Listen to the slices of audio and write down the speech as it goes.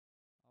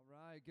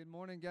right, good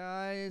morning,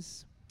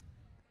 guys.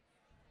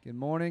 Good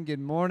morning, good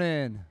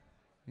morning.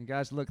 You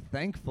guys look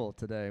thankful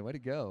today. Way to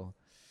go.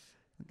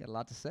 Got a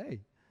lot to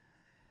say.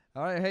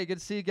 All right, hey, good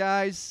to see you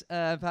guys.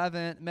 If I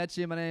haven't met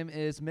you, my name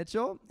is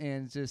Mitchell,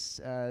 and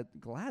just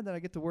glad that I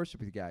get to worship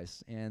with you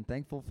guys, and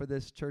thankful for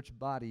this church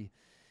body,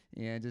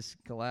 and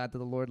just glad that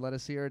the Lord led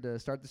us here to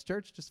start this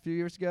church just a few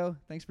years ago.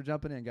 Thanks for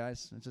jumping in,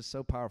 guys. It's just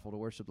so powerful to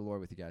worship the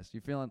Lord with you guys. You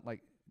feeling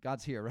like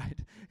God's here, right?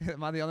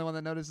 Am I the only one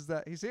that notices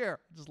that? He's here.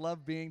 Just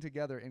love being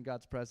together in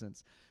God's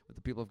presence with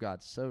the people of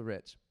God. So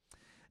rich.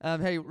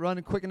 Hey, run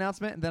a quick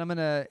announcement, and then I'm going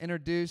to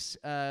introduce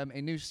a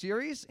new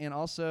series and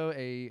also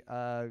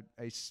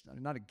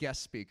not a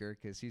guest speaker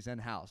because he's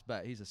in-house,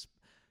 but let's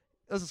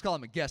just call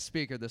him a guest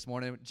speaker this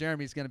morning.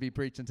 Jeremy's going to be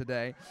preaching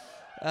today.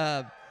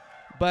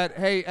 But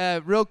hey,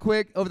 real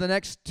quick, over the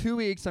next 2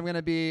 weeks, I'm going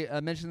to be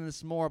mentioning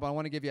this more, but I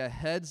want to give you a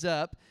heads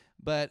up.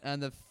 But on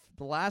the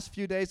last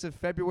few days of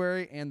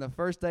February and the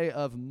first day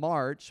of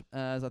March,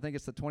 I think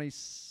it's the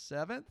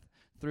 27th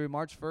through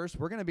March 1st,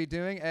 we're going to be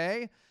doing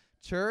a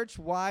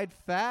church-wide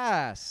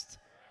fast.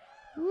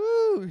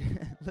 Woo!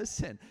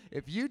 Listen,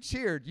 if you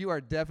cheered, you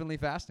are definitely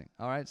fasting.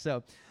 All right,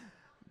 so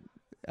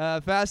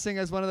fasting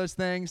is one of those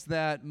things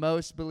that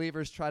most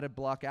believers try to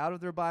block out of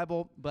their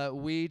Bible, but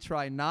we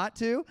try not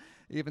to,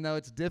 even though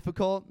it's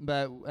difficult.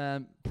 But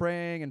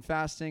praying and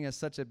fasting is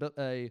such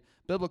a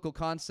biblical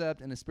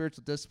concept and a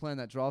spiritual discipline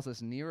that draws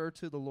us nearer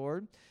to the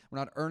Lord. We're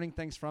not earning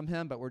things from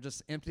Him, but we're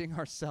just emptying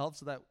ourselves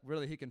so that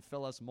really He can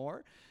fill us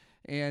more.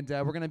 And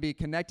we're going to be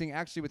connecting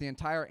actually with the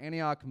entire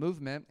Antioch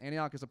movement.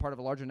 Antioch is a part of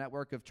a larger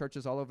network of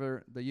churches all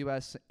over the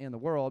U.S. and the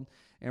world.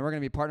 And we're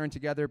going to be partnering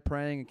together,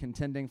 praying and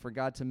contending for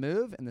God to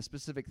move. And the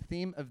specific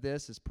theme of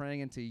this is praying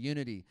into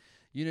unity.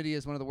 Unity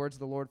is one of the words of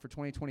the Lord for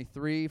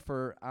 2023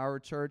 for our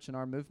church and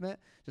our movement.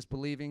 Just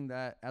believing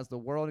that as the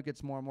world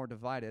gets more and more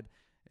divided,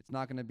 it's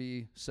not going to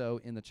be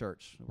so in the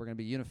church. We're going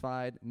to be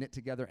unified, knit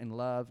together in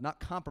love, not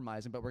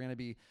compromising, but we're going to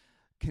be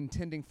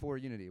contending for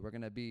unity. We're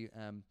going to be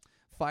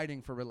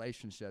fighting for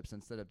relationships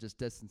instead of just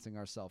distancing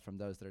ourselves from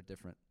those that are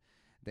different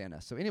than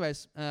us. So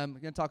anyways, I'm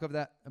going to talk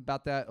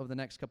about that over the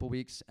next couple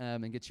weeks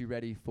and get you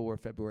ready for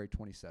February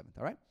 27th,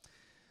 all right?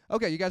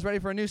 Okay, you guys ready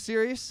for a new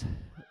series?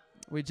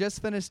 We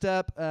just finished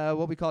up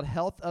what we called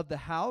Health of the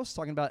House,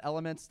 talking about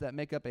elements that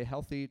make up a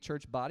healthy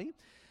church body.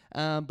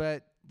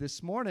 But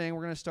this morning,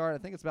 we're going to start, I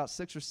think it's about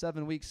 6 or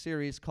 7 week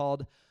series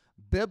called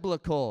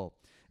Biblical.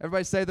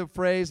 Everybody say the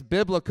phrase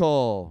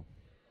biblical.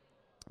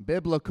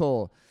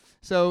 Biblical.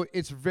 So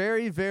it's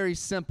very, very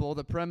simple,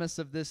 the premise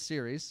of this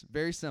series,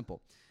 very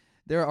simple.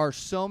 There are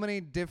so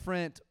many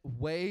different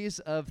ways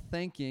of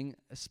thinking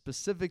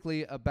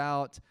specifically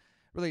about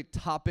really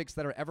topics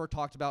that are ever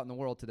talked about in the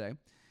world today.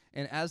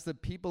 And as the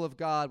people of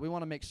God, we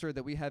want to make sure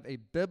that we have a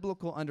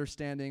biblical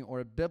understanding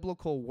or a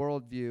biblical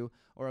worldview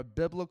or a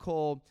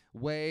biblical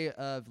way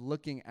of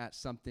looking at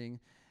something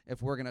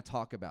if we're going to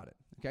talk about it.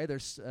 Okay,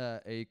 there's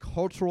a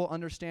cultural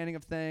understanding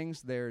of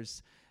things.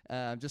 There's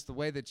just the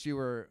way that you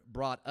were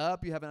brought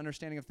up, you have an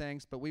understanding of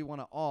things, but we want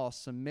to all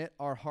submit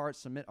our hearts,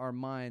 submit our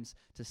minds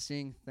to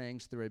seeing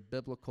things through a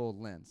biblical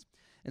lens.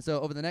 And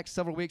so over the next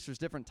several weeks, there's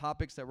different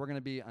topics that we're going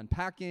to be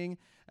unpacking,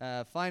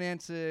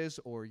 finances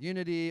or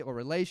unity or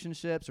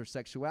relationships or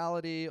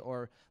sexuality,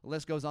 or the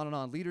list goes on and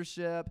on,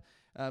 leadership,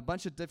 a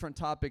bunch of different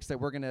topics that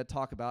we're going to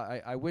talk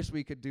about. I wish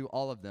we could do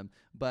all of them,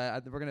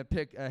 but we're going to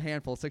pick a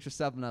handful, 6 or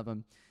 7 of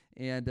them,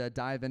 and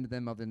dive into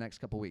them over the next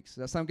couple weeks.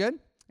 Does that sound good?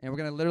 And we're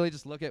going to literally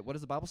just look at what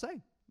does the Bible say?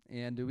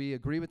 And do we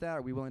agree with that?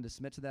 Are we willing to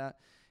submit to that?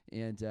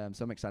 And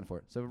so I'm excited for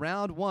it. So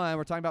round 1,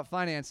 we're talking about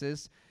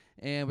finances.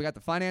 And we got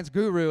the finance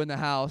guru in the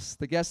house,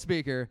 the guest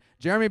speaker,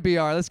 Jeremy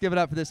Biar. Let's give it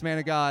up for this man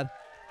of God.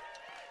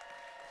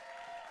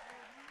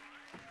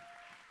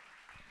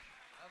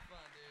 Have fun,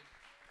 dude.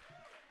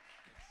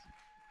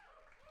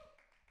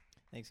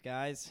 Thanks,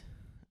 guys.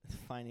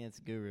 Finance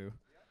guru.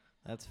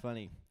 That's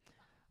funny.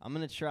 I'm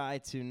going to try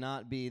to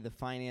not be the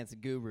finance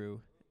guru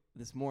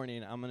this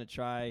morning. I'm going to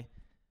try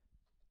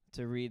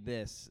to read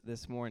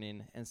this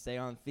morning and stay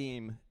on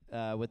theme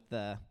with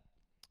the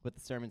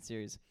sermon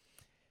series.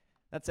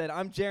 That said,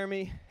 I'm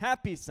Jeremy.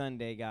 Happy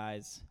Sunday,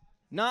 guys.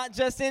 Not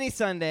just any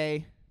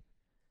Sunday.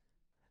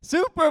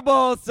 Super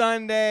Bowl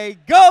Sunday.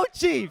 Go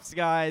Chiefs,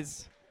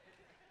 guys.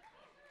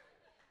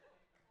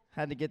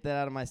 Had to get that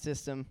out of my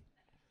system.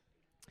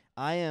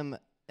 I am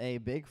a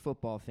big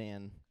football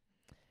fan,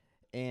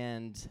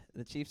 and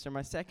the Chiefs are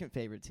my second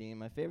favorite team.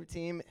 My favorite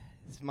team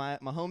is my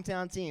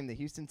hometown team, the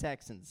Houston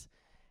Texans.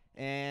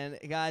 And,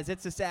 guys,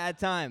 it's a sad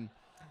time.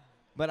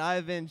 But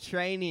I've been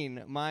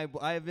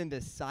I've been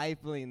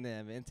discipling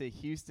them into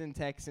Houston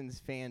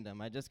Texans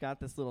fandom. I just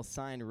got this little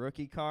signed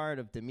rookie card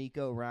of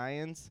D'Amico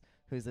Ryans,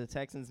 who's the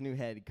Texans' new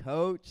head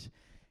coach.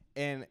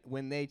 And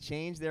when they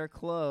change their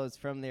clothes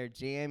from their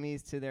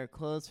jammies to their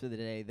clothes for the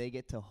day, they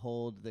get to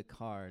hold the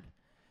card.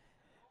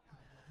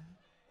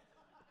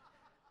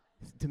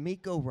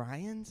 D'Amico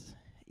Ryans?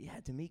 Yeah,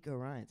 D'Amico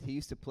Ryans. He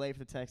used to play for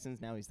the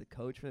Texans. Now he's the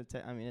coach for the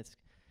Texans.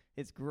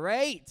 It's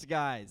great,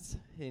 guys.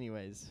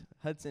 Anyways,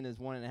 Hudson is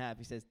 1.5.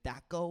 He says,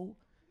 Daco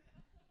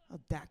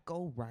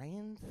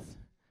Ryans?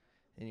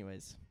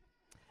 Anyways.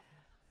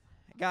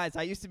 Guys,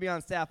 I used to be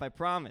on staff, I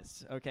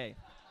promise. Okay.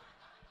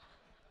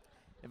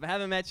 If I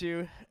haven't met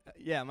you,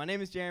 yeah, my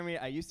name is Jeremy.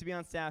 I used to be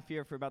on staff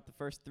here for about the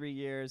first 3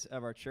 years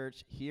of our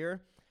church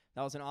here.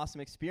 That was an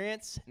awesome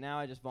experience. Now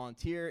I just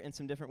volunteer in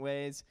some different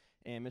ways,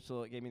 and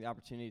Mitchell gave me the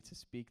opportunity to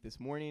speak this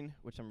morning,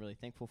 which I'm really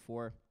thankful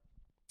for.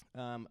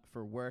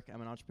 For work,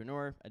 I'm an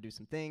entrepreneur. I do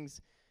some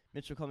things.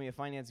 Mitchell called me a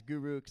finance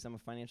guru because I'm a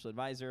financial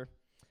advisor,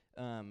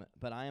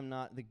 but I am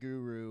not the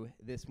guru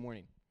this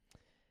morning.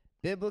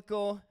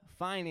 Biblical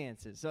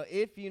finances. So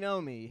if you know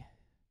me,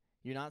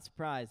 you're not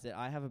surprised that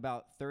I have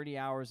about 30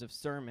 hours of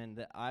sermon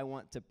that I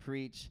want to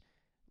preach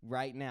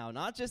right now.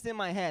 Not just in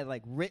my head,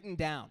 like written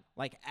down,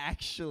 like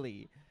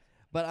actually.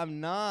 But I'm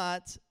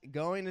not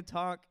going to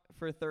talk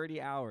for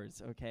 30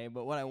 hours, okay?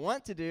 But what I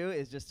want to do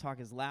is just talk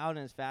as loud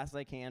and as fast as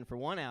I can for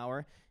 1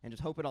 hour and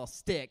just hope it all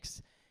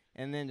sticks.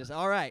 And then just,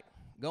 all right,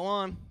 go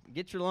on,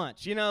 get your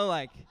lunch. You know,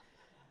 like,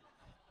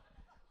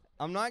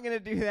 I'm not going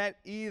to do that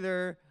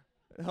either.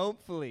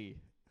 Hopefully.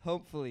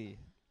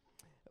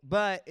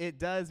 But it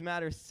does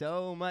matter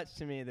so much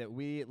to me that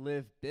we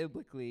live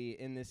biblically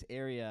in this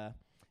area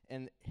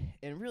and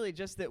really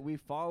just that we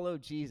follow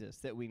Jesus,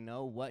 that we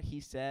know what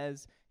he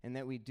says and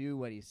that we do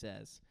what he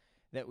says,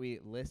 that we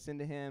listen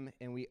to him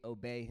and we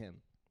obey him.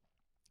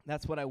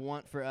 That's what I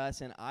want for us,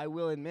 and I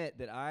will admit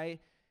that I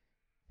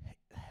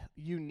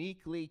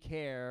uniquely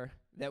care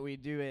that we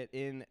do it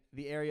in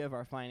the area of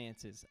our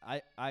finances.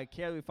 I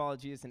care that we follow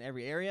Jesus in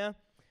every area,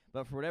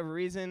 but for whatever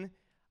reason,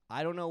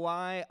 I don't know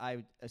why.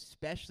 I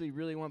especially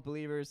really want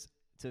believers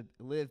to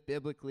live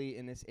biblically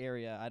in this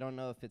area. I don't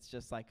know if it's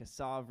just like a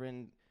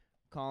sovereign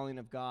calling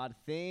of God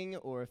thing,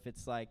 or if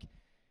it's like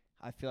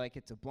I feel like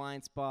it's a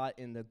blind spot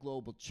in the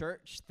global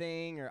church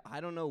thing, or I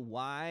don't know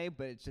why,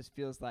 but it just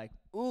feels like,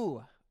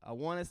 ooh, I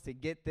want us to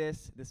get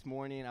this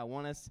morning. I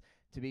want us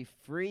to be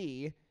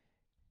free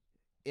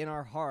in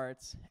our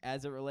hearts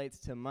as it relates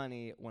to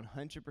money,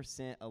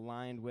 100%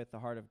 aligned with the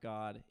heart of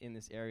God in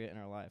this area in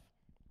our life.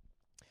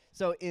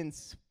 So in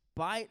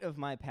spite of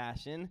my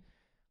passion,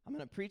 I'm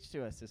going to preach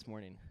to us this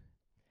morning.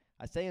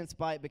 I say in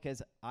spite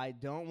because I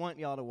don't want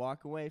y'all to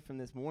walk away from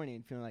this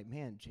morning feeling like,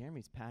 man,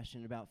 Jeremy's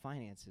passionate about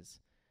finances.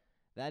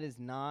 That is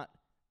not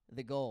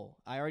the goal.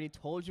 I already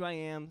told you I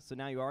am, so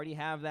now you already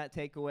have that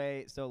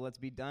takeaway, so let's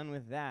be done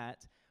with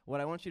that.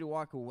 What I want you to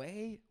walk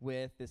away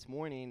with this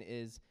morning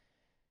is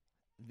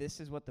this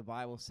is what the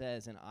Bible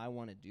says, and I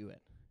want to do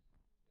it.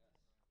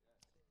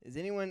 Did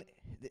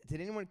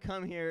anyone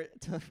come here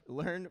to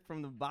learn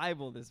from the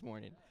Bible this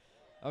morning?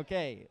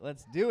 Okay,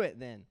 let's do it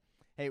then.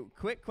 Hey,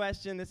 quick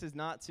question. This is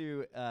not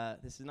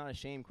a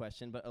shame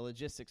question, but a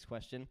logistics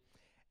question.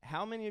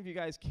 How many of you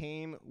guys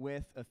came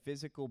with a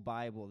physical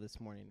Bible this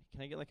morning?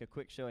 Can I get like a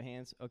quick show of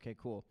hands? Okay,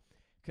 cool.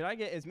 Could I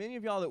get as many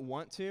of y'all that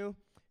want to,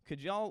 could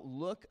y'all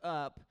look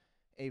up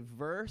a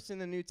verse in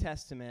the New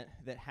Testament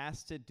that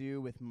has to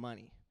do with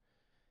money?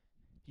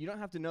 You don't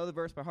have to know the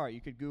verse by heart.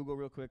 You could Google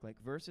real quick, like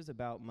verses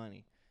about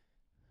money.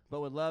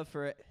 But would love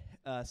for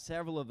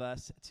several of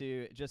us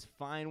to just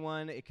find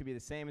one. It could be the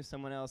same as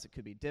someone else. It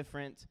could be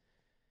different.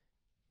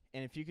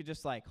 And if you could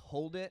just like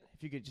hold it,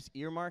 if you could just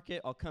earmark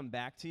it, I'll come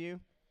back to you.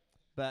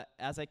 But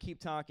as I keep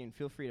talking,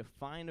 feel free to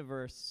find a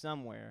verse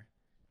somewhere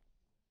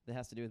that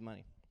has to do with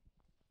money.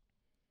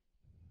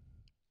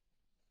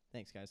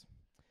 Thanks, guys.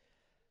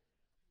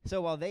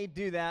 So while they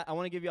do that, I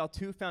want to give you all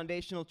 2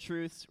 foundational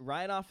truths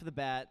right off the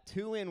bat,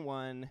 2 in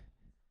 1.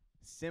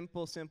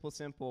 Simple.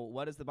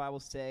 What does the Bible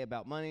say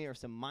about money, or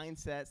some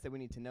mindsets that we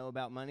need to know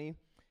about money?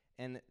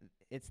 And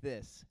it's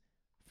this.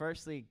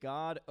 Firstly,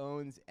 God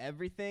owns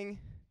everything.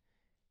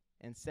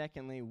 And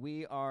secondly,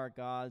 we are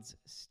God's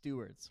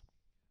stewards.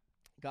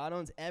 God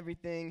owns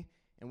everything,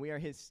 and we are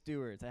his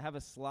stewards. I have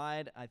a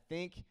slide, I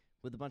think,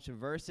 with a bunch of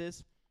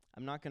verses.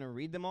 I'm not going to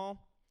read them all,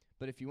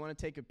 but if you want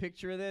to take a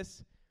picture of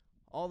this,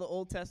 all the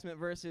Old Testament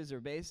verses are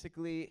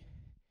basically,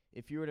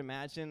 if you were to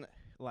imagine,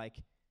 like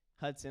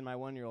Hudson, my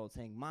 1-year-old,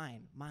 saying,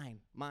 mine, mine,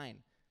 mine.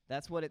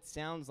 That's what it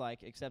sounds like,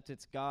 except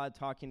it's God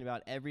talking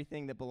about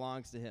everything that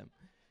belongs to him.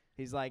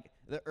 He's like,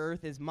 the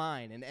earth is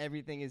mine, and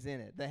everything is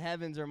in it. The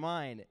heavens are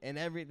mine, and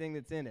everything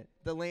that's in it.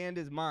 The land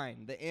is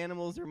mine. The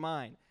animals are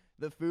mine.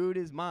 The food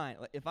is mine.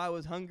 If I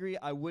was hungry,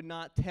 I would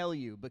not tell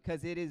you,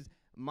 because it is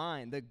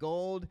mine. The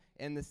gold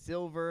and the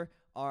silver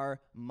are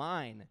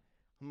mine.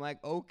 I'm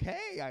like,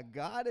 okay, I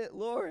got it,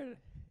 Lord.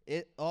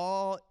 It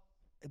all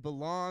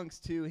belongs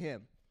to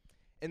him.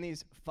 And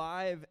these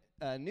 5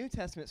 New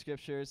Testament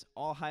scriptures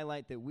all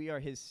highlight that we are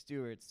his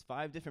stewards.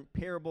 5 different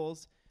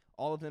parables.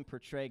 All of them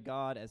portray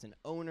God as an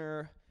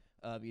owner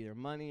of either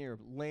money or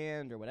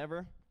land or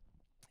whatever,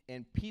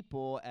 and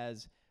people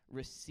as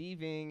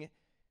receiving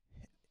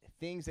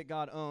things that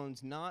God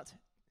owns, not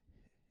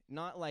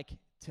like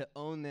to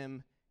own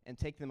them and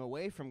take them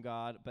away from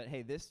God, but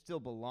hey, this still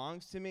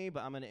belongs to me,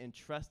 but I'm going to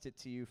entrust it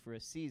to you for a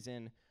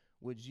season.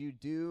 Would you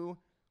do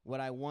what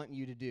I want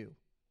you to do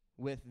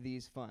with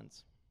these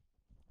funds?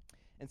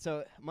 And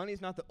so money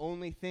is not the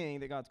only thing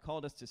that God's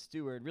called us to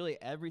steward. Really,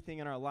 everything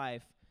in our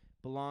life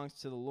belongs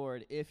to the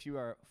Lord. If you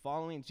are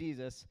following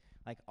Jesus,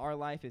 like our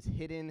life is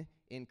hidden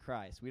in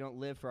Christ. We don't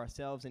live for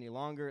ourselves any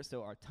longer,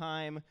 so our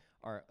time,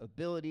 our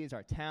abilities,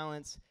 our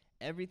talents,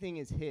 everything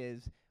is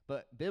his.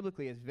 But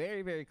biblically, it's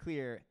very, very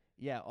clear,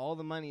 all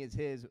the money is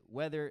his,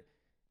 whether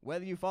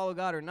you follow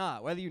God or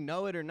not, whether you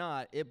know it or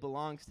not, it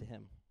belongs to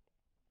him.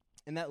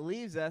 And that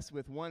leaves us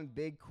with one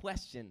big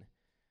question,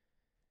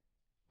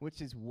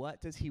 which is,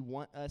 what does he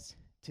want us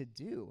to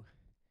do?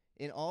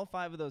 In all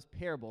 5 of those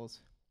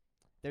parables,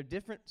 they're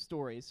different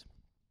stories.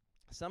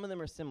 Some of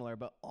them are similar,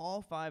 but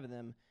all 5 of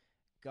them,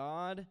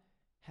 God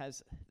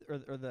has,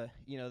 in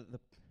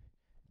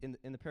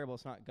the parable,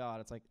 it's not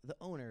God, it's like the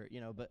owner,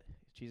 but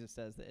Jesus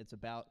says that it's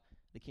about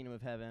the kingdom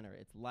of heaven, or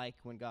it's like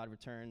when God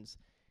returns.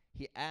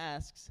 He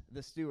asks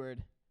the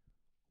steward,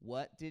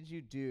 what did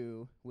you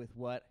do with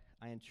what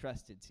I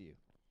entrusted to you?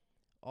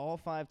 All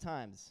 5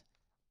 times.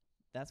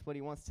 That's what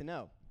he wants to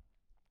know.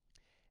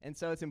 And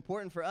so it's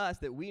important for us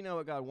that we know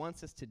what God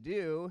wants us to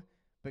do,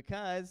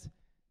 because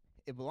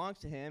it belongs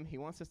to him. He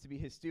wants us to be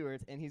his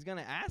stewards, and he's going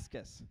to ask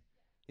us.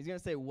 He's going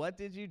to say, what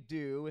did you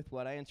do with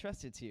what I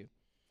entrusted to you?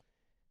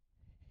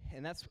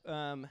 And that's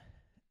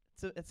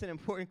it's an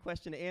important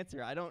question to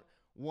answer. I don't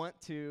want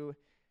to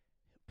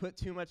put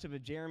too much of a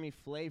Jeremy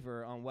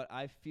flavor on what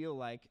I feel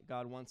like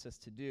God wants us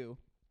to do.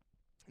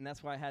 And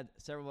that's why I had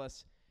several of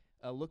us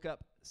look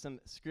up some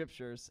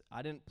scriptures.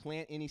 I didn't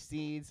plant any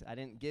seeds. I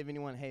didn't give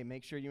anyone, hey,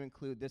 make sure you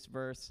include this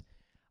verse.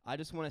 I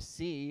just want to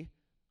see,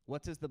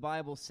 what does the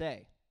Bible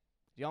say?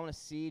 Do y'all want to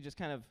see, just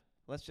kind of,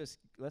 let's just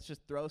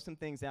throw some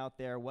things out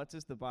there. What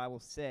does the Bible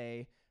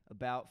say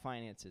about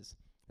finances?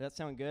 Does that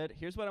sound good?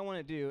 Here's what I want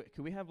to do.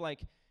 Could we have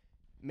like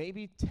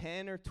maybe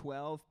 10 or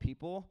 12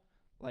 people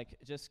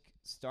just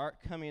start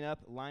coming up,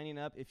 lining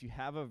up? If you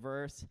have a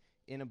verse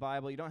in a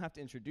Bible, you don't have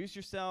to introduce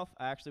yourself.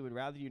 I actually would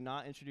rather you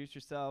not introduce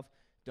yourself.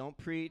 Don't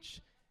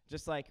preach.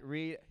 Just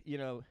read,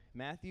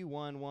 Matthew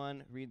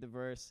 1:1, read the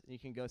verse. You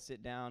can go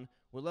sit down.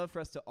 We'd love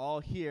for us to all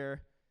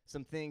hear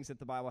some things that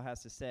the Bible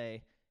has to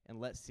say, and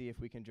let's see if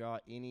we can draw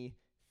any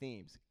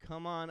themes.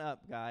 Come on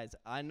up, guys.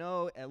 I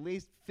know at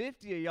least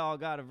 50 of y'all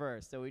got a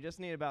verse, so we just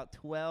need about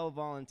 12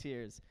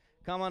 volunteers.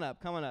 Come on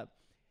up.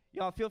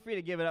 Y'all feel free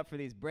to give it up for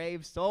these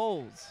brave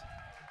souls.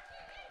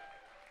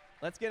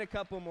 Let's get a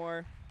couple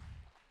more.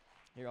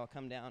 Here, I'll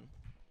come down.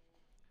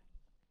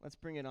 Let's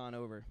bring it on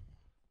over.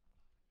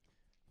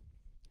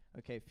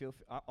 Okay,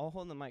 I'll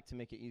hold the mic to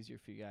make it easier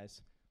for you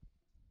guys.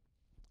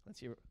 Let's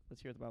hear what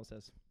the Bible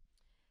says.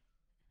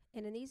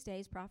 And in these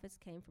days prophets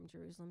came from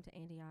Jerusalem to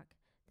Antioch.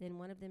 Then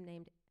one of them,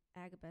 named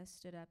Agabus,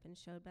 stood up and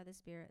showed by the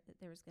Spirit that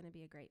there was going to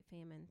be a great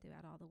famine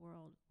throughout all the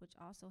world, which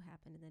also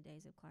happened in the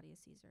days of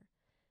Claudius Caesar.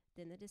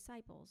 Then the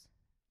disciples,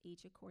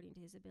 each according to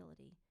his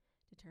ability,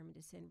 determined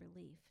to send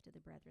relief to the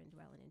brethren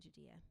dwelling in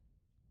Judea.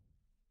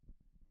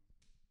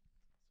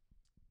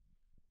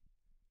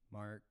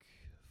 Mark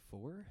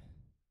 4:18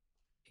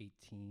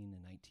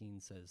 and 19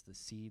 says, the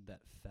seed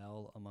that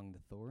fell among the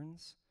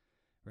thorns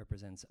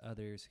represents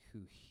others who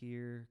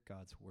hear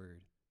God's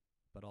word,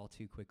 but all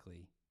too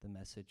quickly the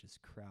message is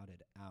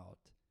crowded out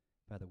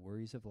by the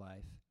worries of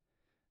life,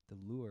 the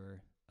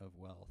lure of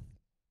wealth,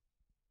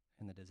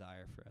 and the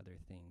desire for other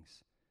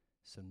things,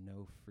 so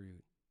no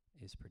fruit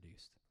is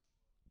produced.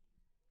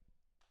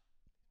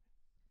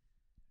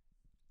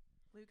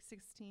 Luke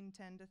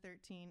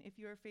 16:10-13. If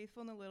you are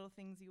faithful in the little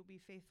things, you will be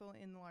faithful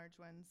in the large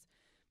ones.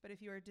 But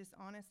if you are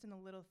dishonest in the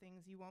little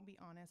things, you won't be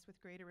honest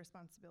with greater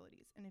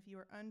responsibilities. And if you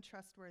are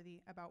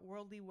untrustworthy about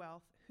worldly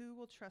wealth, who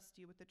will trust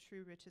you with the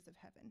true riches of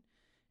heaven?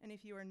 And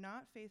if you are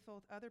not faithful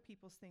with other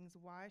people's things,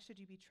 why should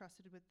you be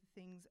trusted with the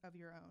things of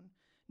your own?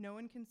 No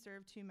one can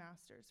serve 2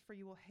 masters, for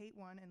you will hate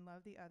one and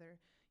love the other.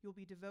 You will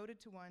be devoted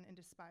to one and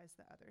despise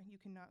the other. You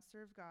cannot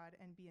serve God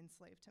and be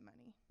enslaved to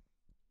money.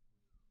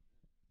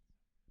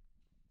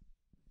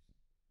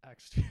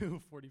 Acts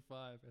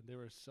 2:45, and they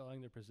were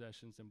selling their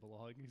possessions and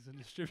belongings and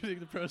distributing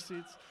the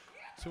proceeds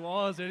to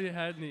all as any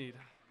had need.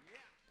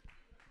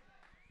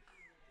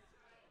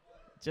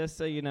 Just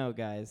so you know,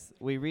 guys,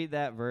 we read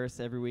that verse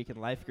every week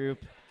in life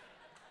group.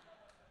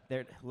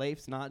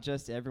 Leif's not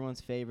just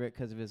everyone's favorite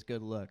because of his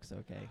good looks,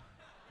 okay?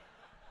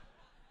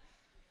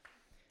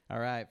 All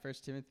right, 1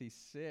 Timothy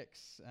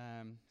 6,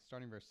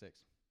 starting verse 6.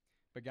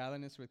 But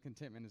godliness with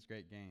contentment is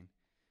great gain.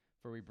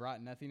 For we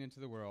brought nothing into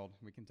the world,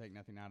 we can take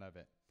nothing out of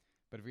it.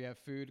 But if we have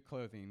food,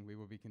 clothing, we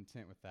will be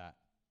content with that.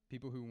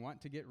 People who want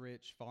to get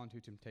rich fall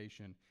into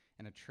temptation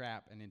and a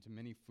trap and into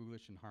many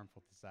foolish and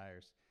harmful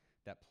desires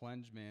that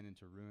plunge men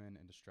into ruin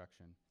and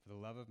destruction. For the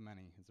love of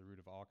money is the root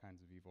of all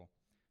kinds of evil.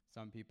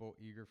 Some people,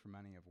 eager for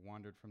money, have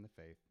wandered from the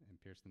faith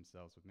and pierced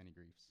themselves with many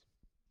griefs.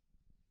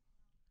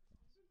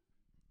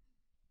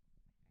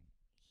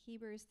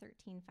 Hebrews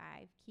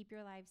 13:5. Keep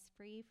your lives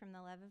free from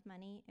the love of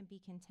money and be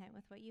content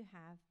with what you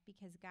have,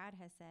 because God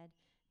has said,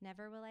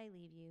 never will I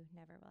leave you,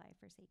 never will I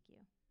forsake you.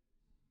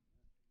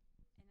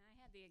 And I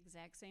had the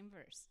exact same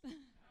verse.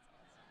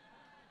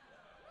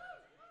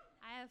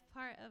 I have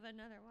part of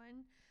another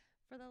one.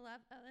 For the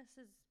love,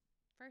 this is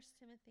 1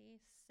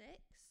 Timothy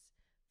 6.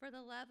 For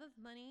the love of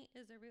money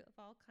is the root of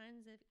all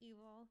kinds of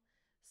evil.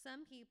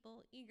 Some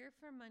people, eager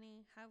for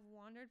money, have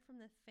wandered from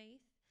the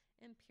faith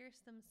and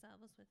pierced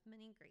themselves with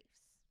many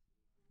griefs.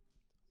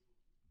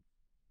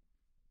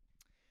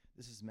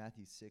 This is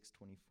Matthew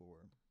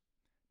 6:24.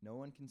 No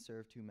one can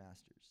serve two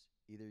masters.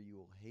 Either you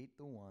will hate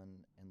the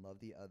one and love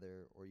the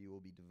other, or you will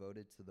be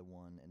devoted to the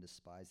one and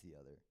despise the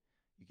other.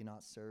 You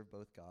cannot serve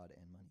both God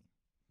and money.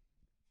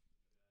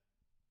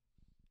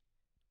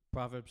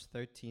 Proverbs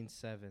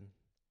 13:7.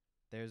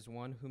 There is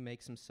one who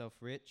makes himself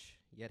rich,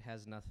 yet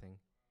has nothing,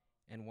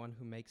 and one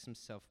who makes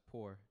himself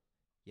poor,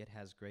 yet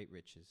has great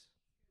riches.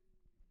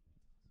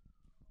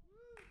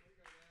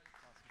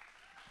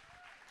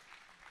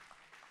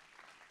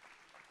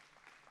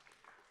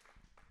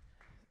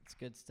 It's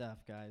good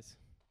stuff, guys.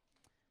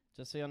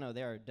 Just so y'all know,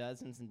 there are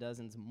dozens and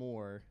dozens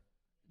more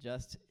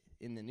just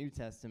in the New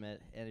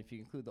Testament, and if you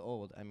include the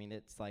Old, I mean,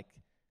 it's like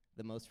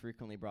the most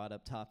frequently brought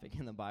up topic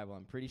in the Bible,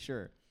 I'm pretty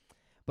sure.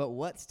 But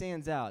what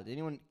stands out? Did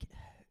anyone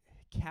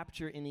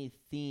capture any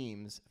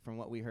themes from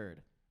what we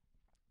heard?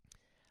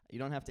 You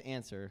don't have to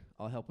answer.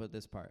 I'll help with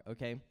this part,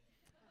 okay?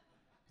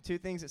 Two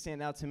things that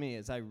stand out to me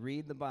as I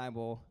read the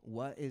Bible,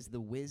 what is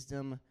the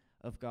wisdom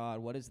of God?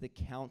 What is the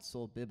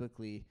counsel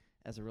biblically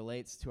as it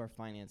relates to our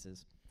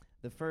finances?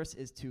 The first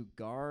is to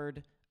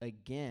guard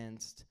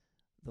against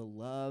the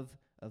love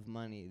of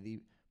money, the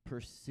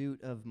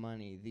pursuit of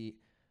money, the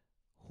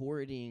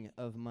hoarding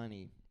of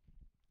money.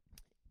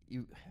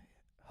 You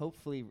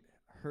hopefully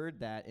heard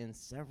that in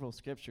several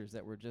scriptures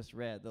that were just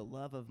read. The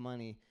love of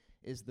money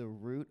is the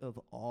root of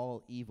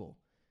all evil.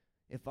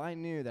 If I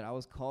knew that I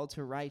was called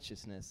to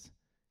righteousness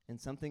and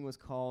something was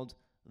called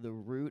the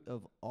root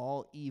of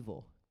all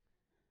evil,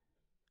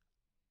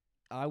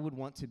 I would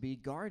want to be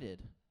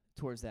guarded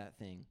towards that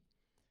thing.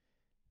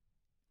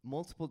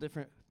 Multiple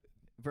different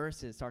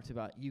verses talked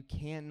about you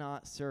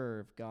cannot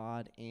serve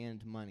God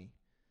and money.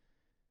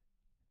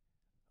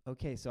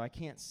 Okay, so I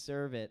can't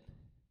serve it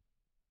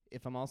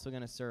if I'm also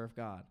going to serve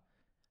God.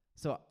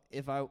 So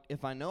if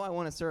I know I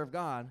want to serve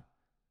God,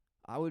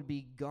 I would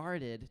be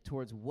guarded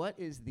towards what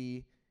is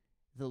the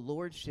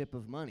lordship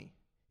of money.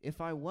 If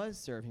I was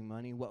serving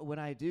money, what would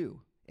I do?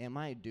 Am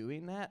I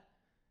doing that?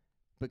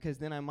 Because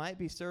then I might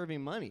be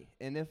serving money.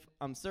 And if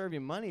I'm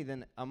serving money,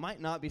 then I might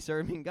not be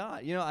serving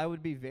God. You know, I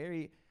would be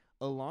very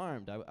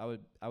alarmed.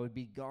 I would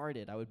be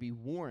guarded. I would be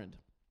warned.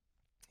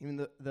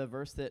 Even the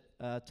verse that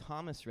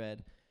Thomas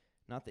read,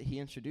 not that he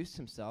introduced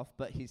himself,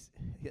 but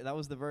that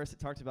was the verse that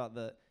talked about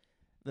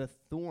the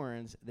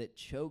thorns that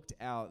choked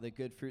out the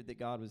good fruit that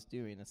God was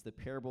doing. It's the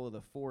parable of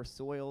the four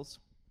soils.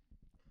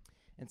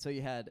 And so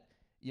you had,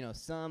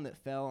 some that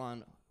fell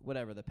on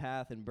the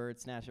path and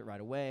birds snatch it right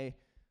away.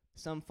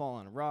 Some fall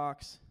on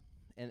rocks,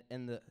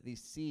 and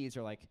these seeds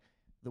are like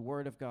the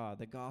word of God,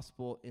 the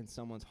gospel in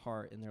someone's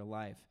heart, in their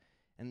life.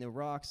 And the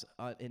rocks,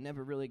 it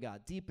never really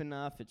got deep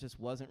enough. It just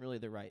wasn't really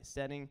the right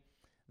setting.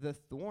 The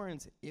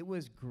thorns, it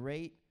was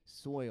great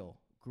soil,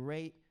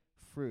 great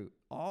fruit.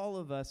 All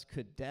of us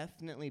could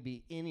definitely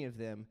be any of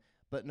them,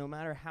 but no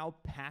matter how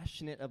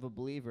passionate of a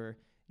believer,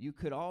 you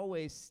could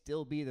always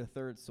still be the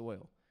third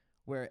soil,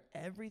 where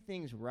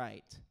everything's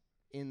right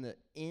in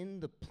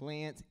the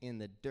plant, in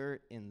the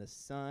dirt, in the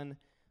sun,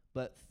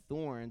 but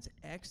thorns,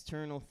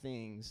 external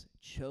things,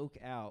 choke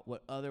out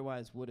what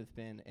otherwise would have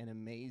been an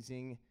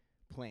amazing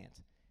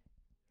plant.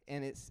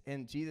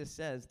 And Jesus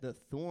says the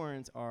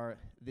thorns are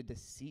the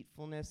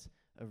deceitfulness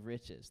of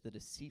riches, the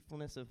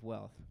deceitfulness of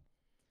wealth.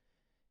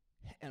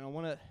 And I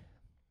want to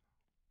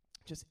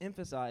just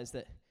emphasize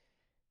that,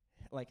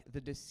 like, the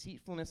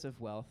deceitfulness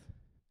of wealth,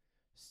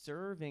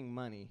 serving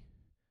money,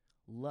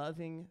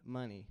 loving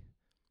money,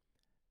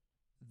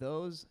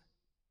 those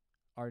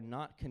are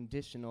not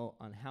conditional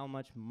on how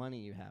much money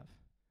you have.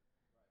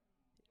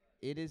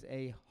 It is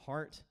a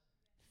heart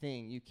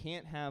thing. You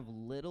can't have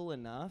little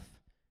enough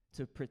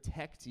to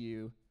protect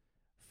you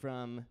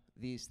from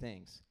these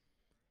things.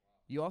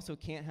 You also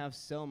can't have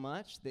so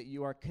much that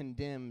you are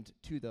condemned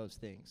to those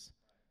things.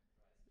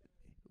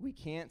 We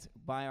can't,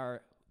 by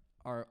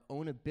our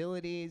own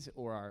abilities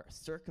or our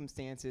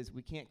circumstances,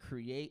 we can't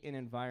create an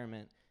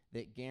environment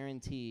that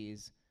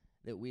guarantees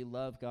that we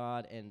love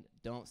God and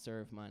don't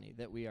serve money,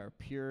 that we are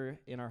pure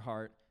in our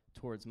heart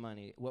towards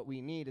money. What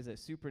we need is a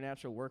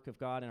supernatural work of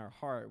God in our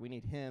heart. We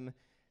need Him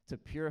to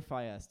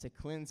purify us, to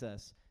cleanse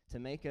us, to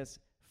make us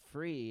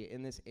free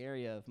in this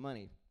area of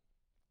money.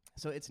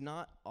 So it's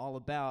not all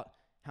about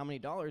how many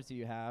dollars do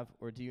you have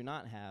or do you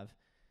not have.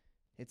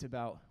 It's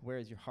about where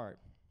is your heart.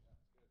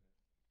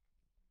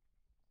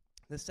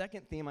 The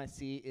second theme I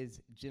see is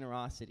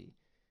generosity,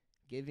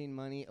 giving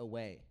money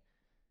away.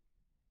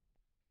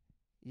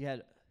 You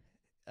had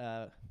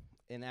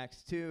in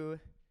Acts 2,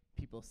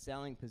 people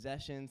selling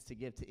possessions to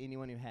give to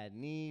anyone who had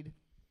need.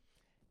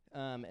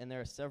 And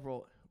there are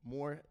several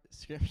more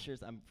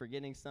scriptures. I'm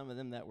forgetting some of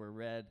them that were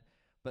read,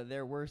 but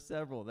there were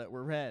several that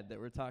were read that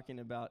were talking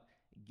about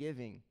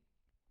giving.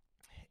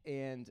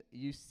 And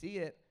you see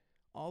it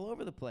all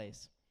over the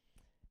place.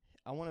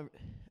 I want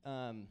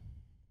to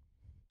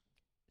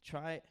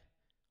try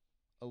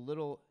a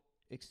little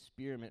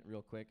experiment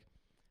real quick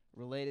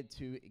related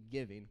to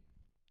giving.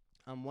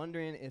 I'm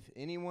wondering if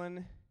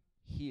anyone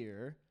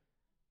here,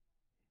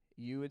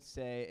 you would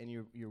say, and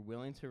you're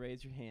willing to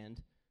raise your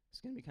hand, it's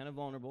going to be kind of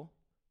vulnerable.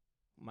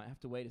 Might have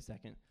to wait a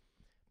second.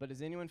 But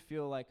does anyone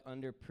feel like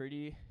under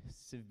pretty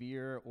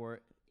severe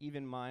or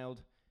even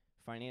mild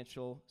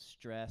financial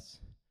stress,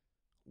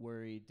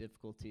 worry,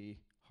 difficulty,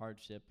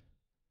 hardship?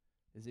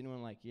 Is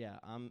anyone like, yeah,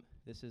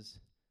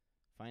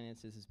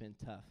 finances has been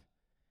tough?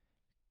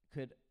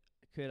 Could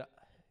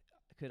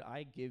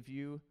I give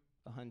you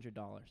 $100?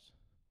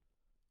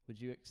 Would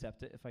you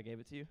accept it if I gave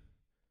it to you?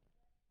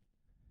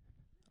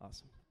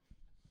 Awesome.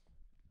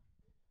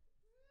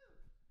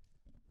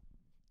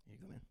 Here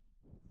you go, man.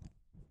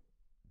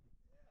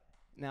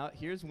 Now,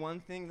 here's one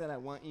thing that I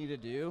want you to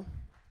do.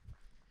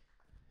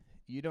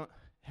 You don't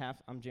have,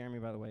 I'm Jeremy,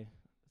 by the way.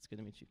 It's good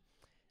to meet you.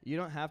 You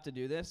don't have to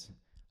do this.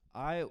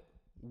 I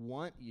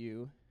want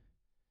you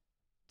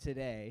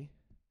today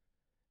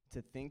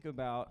to think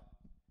about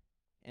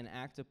and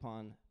act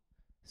upon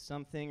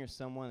something or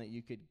someone that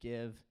you could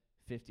give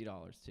 $50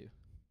 to.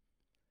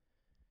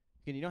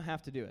 Again, you don't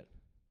have to do it.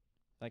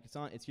 Like,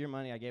 it's your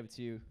money. I gave it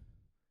to you.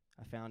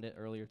 I found it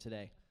earlier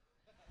today.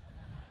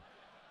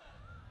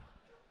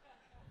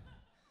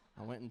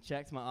 I went and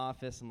checked my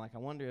office. I'm like, I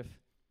wonder if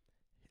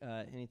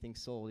anything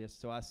sold. Yes,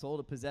 so I sold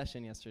a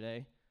possession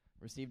yesterday,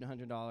 received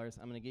 $100.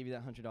 I'm going to give you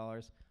that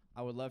 $100.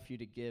 I would love for you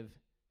to give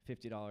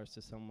 $50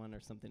 to someone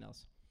or something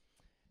else.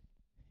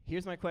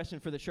 Here's my question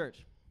for the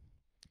church.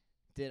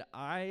 Did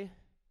I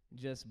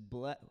just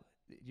bless...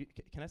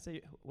 Can I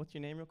say, what's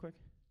your name real quick?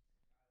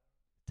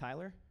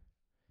 Tyler?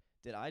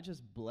 Did I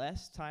just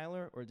bless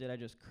Tyler, or did I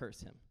just curse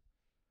him?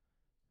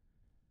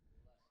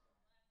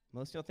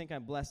 Most of y'all think I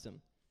blessed him.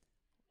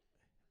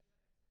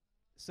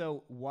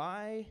 So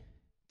why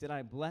did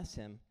I bless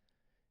him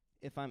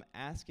if I'm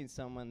asking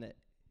someone that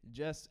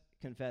just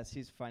confessed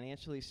he's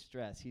financially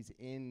stressed, he's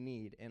in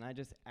need, and I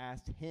just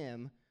asked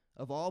him,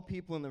 of all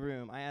people in the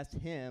room, I asked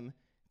him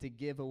to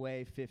give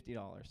away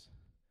 $50?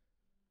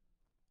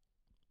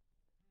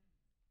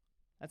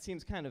 That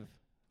seems kind of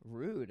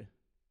rude.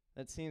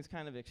 That seems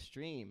kind of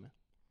extreme.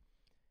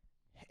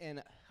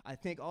 And I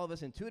think all of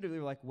us intuitively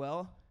were like,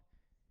 well,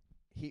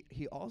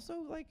 he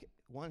also, like,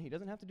 one, he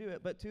doesn't have to do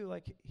it, but two,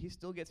 like, he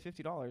still gets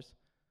 $50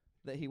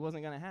 that he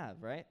wasn't going to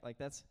have, right? Like,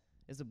 it's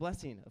a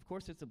blessing. Of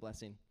course it's a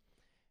blessing.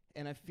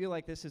 And I feel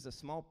like this is a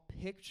small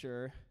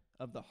picture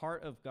of the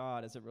heart of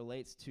God as it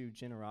relates to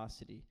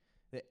generosity,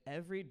 that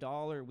every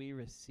dollar we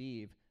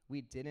receive,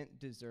 we didn't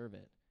deserve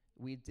it.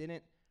 We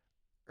didn't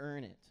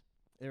earn it.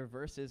 There are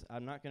verses,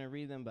 I'm not going to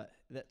read them, but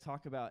that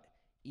talk about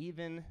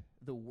even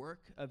the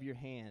work of your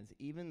hands,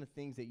 even the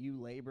things that you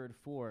labored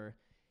for,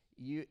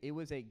 it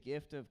was a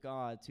gift of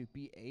God to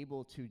be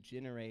able to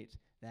generate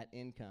that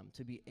income,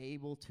 to be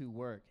able to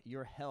work.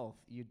 Your health,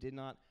 you did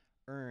not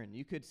earn.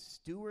 You could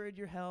steward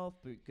your health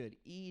through good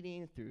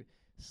eating, through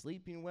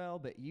sleeping well,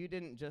 but you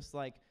didn't just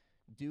like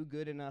do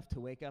good enough to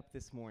wake up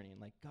this morning.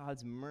 Like,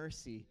 God's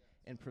mercy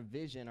and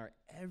provision are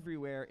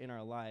everywhere in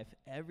our life.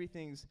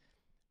 Everything's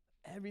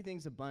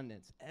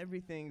abundance.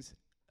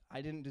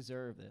 I didn't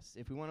deserve this.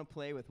 If we want to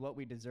play with what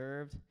we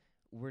deserved,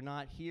 we're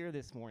not here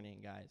this morning,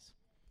 guys.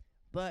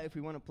 But if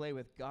we want to play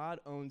with God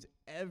owns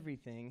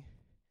everything,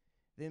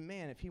 then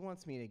man, if he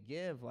wants me to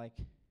give, like,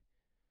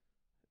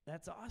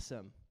 that's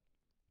awesome,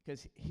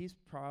 because he's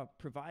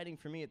providing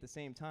for me at the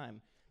same time.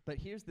 But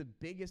here's the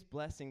biggest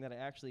blessing that I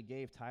actually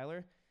gave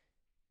Tyler,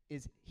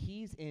 is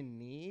he's in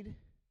need,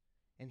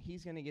 and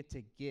he's going to get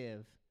to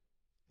give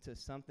to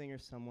something or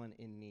someone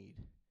in need.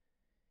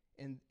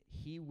 And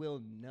he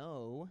will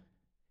know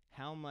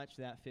how much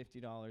that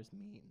 $50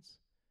 means.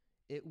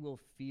 It will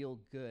feel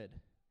good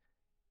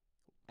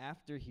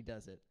after he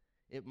does it.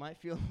 It might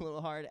feel a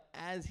little hard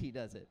as he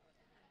does it.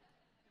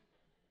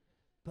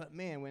 But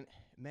man, when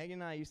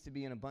Megan and I used to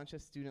be in a bunch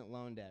of student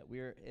loan debt, we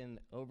were in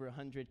over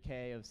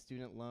 $100K of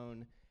student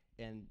loan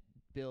and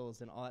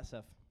bills and all that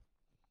stuff.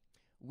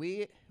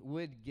 We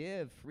would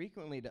give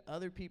frequently to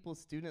other people's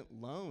student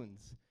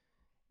loans,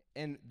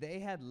 and they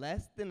had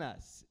less than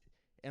us.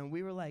 And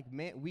we were like,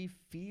 man, we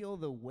feel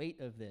the weight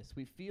of this.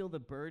 We feel the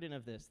burden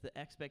of this, the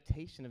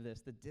expectation of this,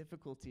 the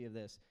difficulty of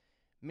this.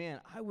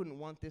 Man, I wouldn't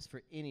want this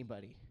for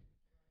anybody.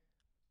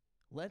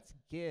 Let's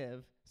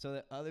give so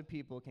that other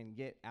people can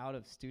get out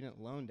of student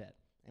loan debt.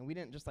 And we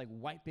didn't just like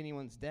wipe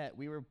anyone's debt.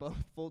 We were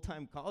both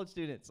full-time college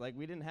students. Like,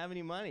 we didn't have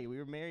any money. We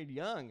were married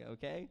young,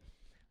 okay?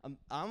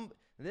 I'm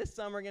this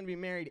summer going to be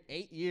married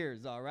 8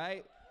 years, all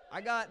right?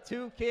 I got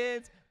 2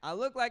 kids. I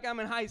look like I'm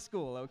in high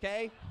school,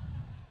 okay?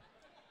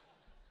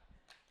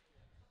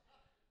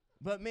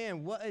 But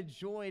man, what a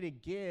joy to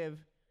give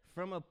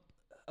from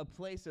a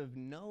place of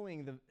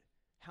knowing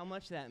how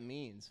much that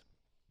means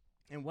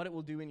and what it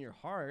will do in your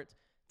heart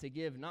to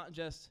give not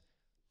just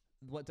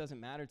what doesn't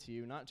matter to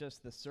you, not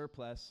just the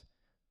surplus,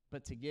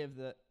 but to give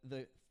the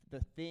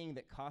thing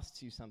that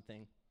costs you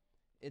something.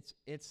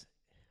 It's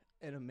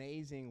an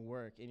amazing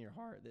work in your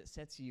heart that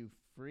sets you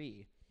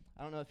free.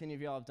 I don't know if any of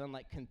y'all have done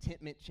like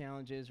contentment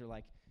challenges or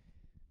like,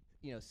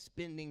 you know,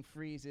 spending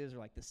freezes, or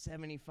like the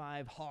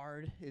 75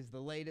 hard is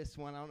the latest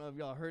one. I don't know if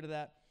y'all heard of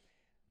that.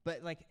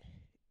 But like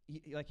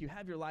you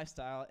have your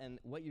lifestyle and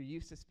what you're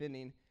used to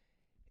spending,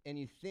 and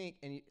you think,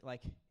 and you,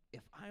 like,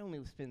 if I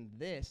only spend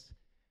this,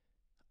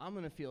 I'm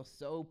going to feel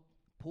so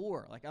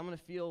poor. Like, I'm going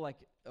to feel, like,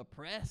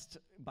 oppressed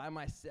by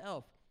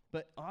myself.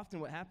 But often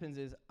what happens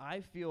is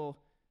I feel,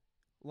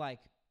 like,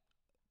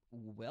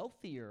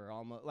 wealthier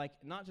almost. Like,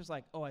 not just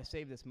like, oh, I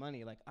saved this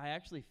money. Like, I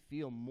actually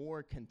feel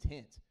more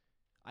content.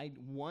 I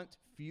want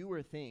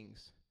fewer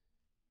things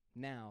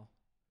now,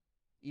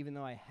 even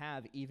though I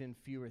have even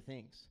fewer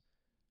things.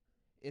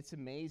 It's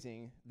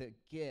amazing the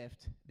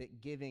gift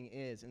that giving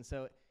is. And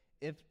so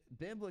if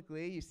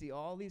biblically you see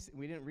all these,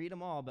 we didn't read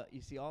them all, but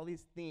you see all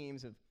these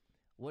themes of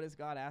what has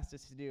God asked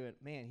us to do, and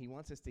man, he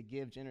wants us to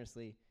give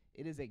generously.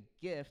 It is a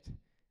gift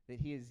that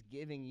he is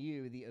giving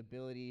you the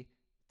ability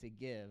to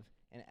give.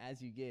 And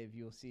as you give,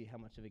 you'll see how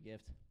much of a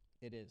gift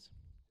it is.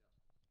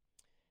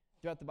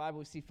 Throughout the Bible,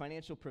 we see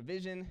financial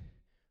provision,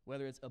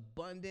 whether it's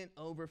abundant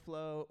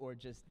overflow or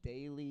just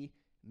daily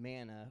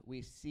manna.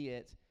 We see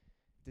it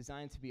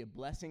designed to be a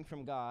blessing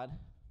from God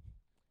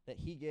that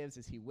he gives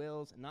as he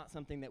wills, not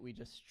something that we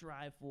just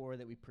strive for,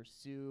 that we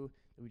pursue,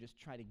 that we just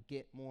try to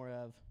get more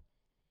of.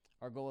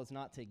 Our goal is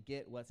not to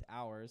get what's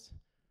ours.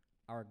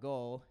 Our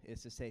goal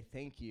is to say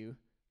thank you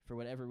for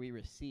whatever we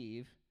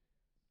receive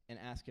and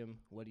ask him,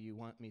 what do you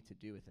want me to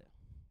do with it?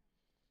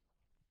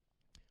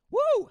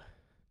 Woo!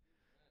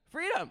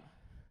 Freedom!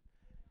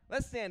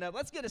 Let's stand up.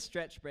 Let's get a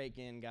stretch break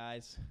in,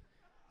 guys.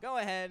 Go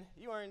ahead.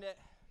 You earned it.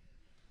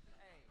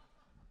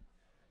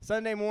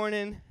 Sunday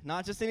morning,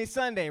 not just any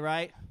Sunday,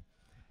 right?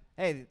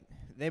 Hey,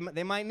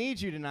 they might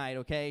need you tonight,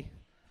 okay?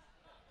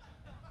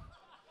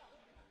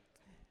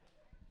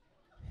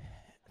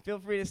 Feel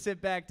free to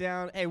sit back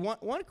down. Hey,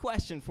 one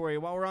question for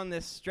you while we're on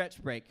this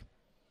stretch break.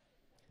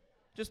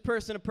 Just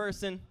person to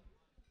person,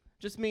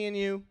 just me and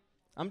you.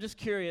 I'm just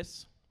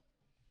curious.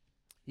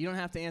 You don't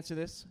have to answer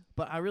this,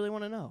 but I really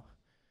want to know.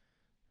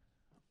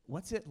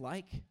 What's it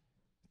like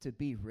to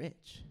be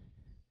rich?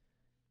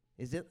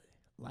 Is it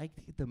like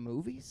the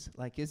movies?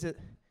 Like, is it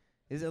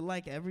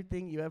like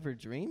everything you ever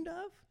dreamed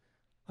of?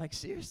 Like,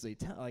 seriously,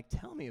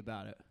 tell me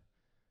about it.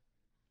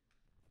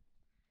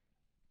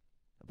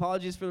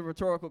 Apologies for the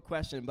rhetorical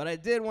question, but I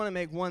did want to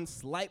make one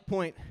slight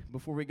point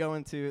before we go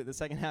into the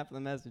second half of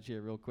the message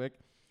here real quick,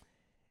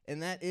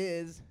 and that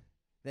is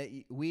that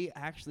we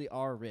actually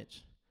are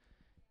rich.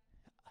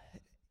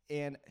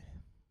 And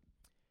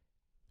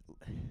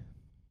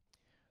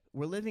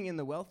we're living in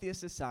the wealthiest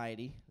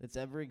society that's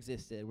ever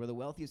existed. We're the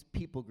wealthiest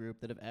people group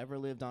that have ever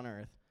lived on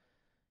earth.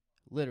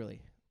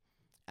 Literally.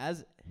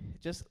 As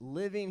just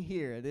living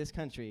here in this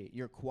country,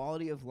 your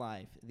quality of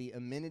life, the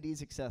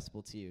amenities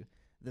accessible to you,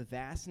 the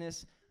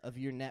vastness of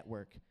your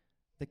network,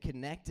 the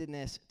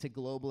connectedness to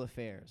global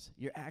affairs,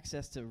 your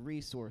access to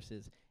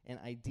resources and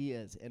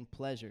ideas and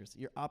pleasures,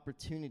 your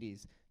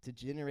opportunities to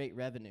generate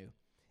revenue,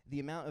 the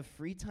amount of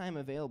free time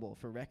available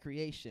for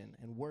recreation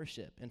and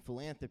worship and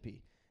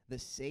philanthropy, the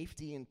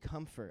safety and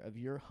comfort of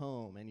your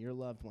home and your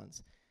loved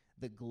ones,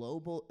 the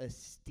global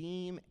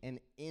esteem and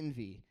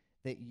envy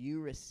that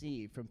you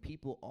receive from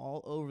people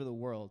all over the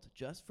world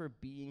just for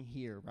being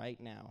here right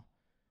now.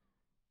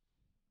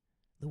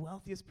 The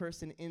wealthiest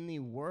person in the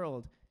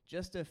world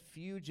just a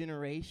few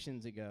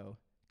generations ago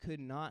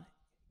could not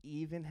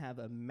even have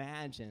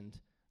imagined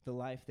the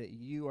life that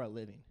you are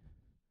living.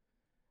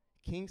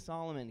 King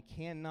Solomon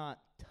cannot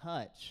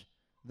touch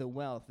the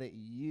wealth that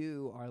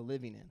you are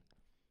living in.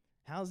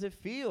 How's it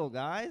feel,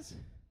 guys?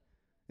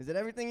 Is it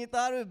everything you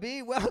thought it would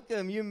be?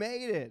 Welcome, you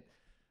made it.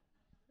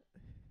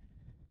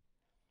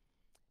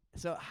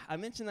 So I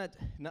mentioned that,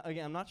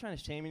 again, I'm not trying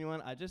to shame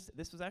anyone.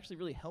 This was actually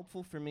really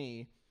helpful for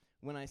me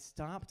when I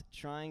stopped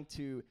trying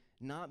to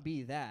not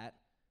be that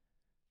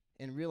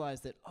and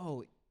realized that,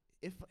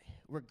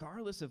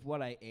 regardless of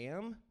what I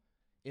am,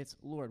 it's,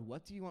 Lord,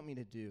 what do you want me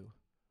to do?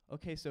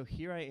 Okay, so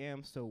here I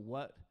am, so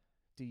what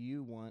do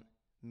you want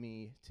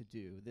me to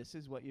do? This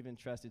is what you've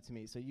entrusted to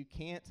me. So you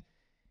can't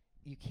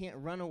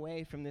run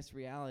away from this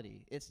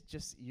reality. It's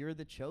just, you're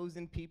the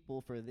chosen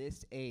people for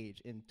this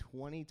age in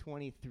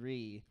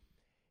 2023.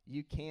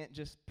 You can't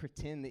just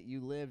pretend that you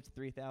lived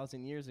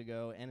 3,000 years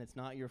ago and it's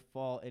not your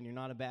fault and you're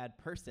not a bad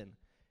person.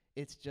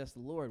 It's just,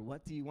 Lord,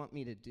 what do you want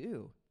me to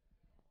do?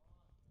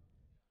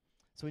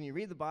 So when you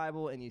read the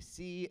Bible and you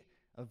see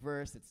a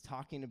verse that's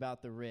talking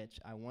about the rich,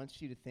 I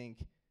want you to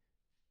think,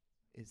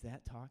 is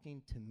that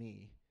talking to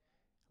me?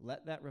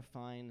 Let that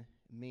refine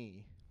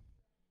me.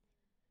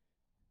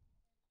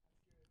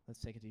 Let's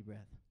take a deep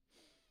breath.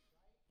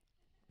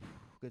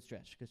 Good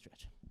stretch, good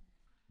stretch.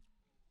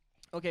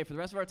 Okay, for the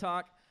rest of our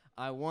talk,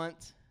 I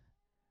want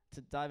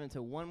to dive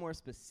into one more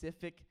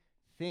specific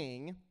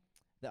thing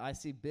that I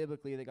see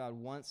biblically that God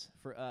wants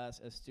for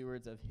us as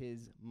stewards of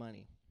his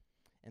money.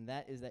 And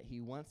that is that he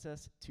wants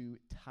us to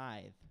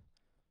tithe.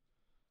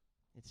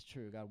 It's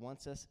true. God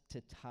wants us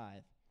to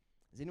tithe.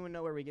 Does anyone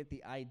know where we get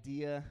the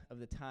idea of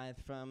the tithe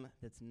from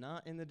that's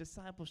not in the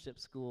discipleship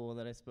school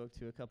that I spoke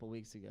to a couple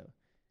weeks ago?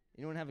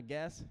 Anyone have a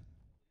guess?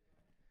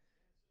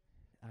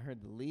 I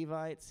heard the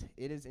Levites.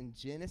 It is in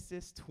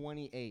Genesis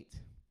 28.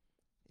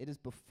 It is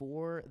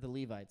before the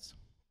Levites.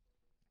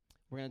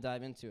 We're going to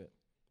dive into it.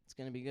 It's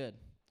going to be good.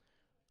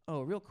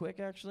 Oh, real quick,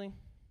 actually.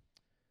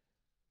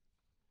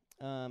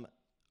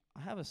 I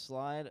have a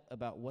slide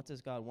about what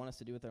does God want us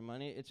to do with our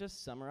money. It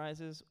just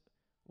summarizes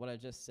what I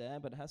just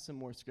said, but it has some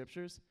more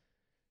scriptures.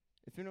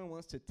 If anyone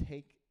wants to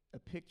take a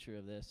picture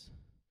of this,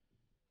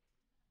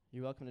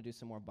 you're welcome to do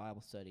some more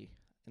Bible study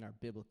in our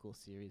biblical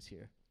series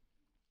here.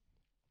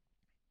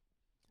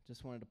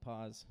 Just wanted to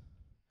pause.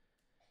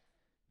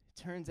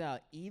 It turns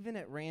out, even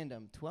at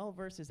random, 12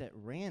 verses at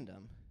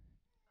random,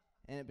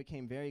 and it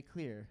became very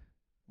clear,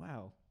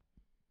 wow,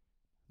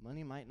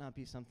 money might not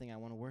be something I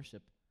want to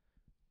worship.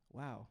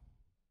 Wow,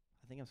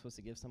 I think I'm supposed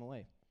to give some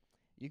away.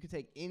 You could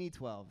take any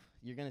 12.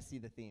 You're going to see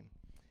the theme.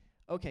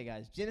 Okay,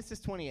 guys, Genesis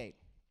 28.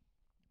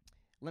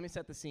 Let me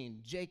set the scene.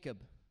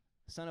 Jacob,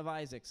 son of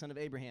Isaac, son of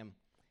Abraham,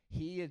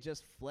 he had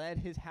just fled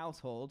his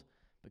household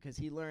because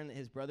he learned that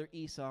his brother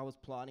Esau was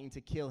plotting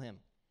to kill him.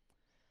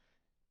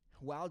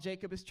 While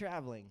Jacob is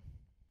traveling,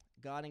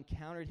 God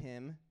encountered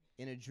him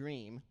in a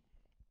dream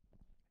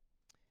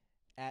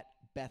at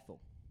Bethel.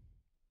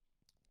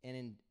 And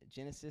in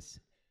Genesis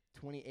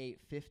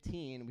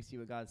 28:15, we see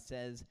what God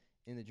says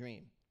in the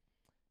dream.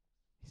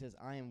 He says,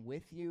 I am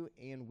with you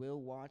and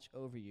will watch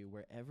over you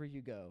wherever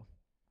you go,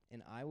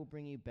 and I will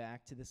bring you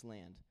back to this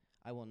land.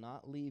 I will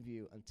not leave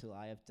you until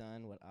I have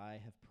done what I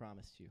have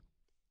promised you.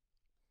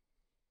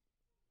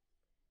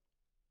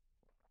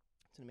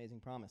 It's an amazing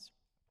promise.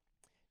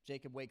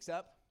 Jacob wakes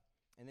up,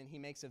 and then he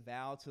makes a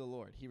vow to the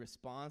Lord. He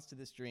responds to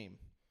this dream.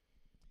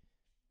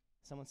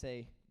 Someone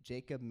say,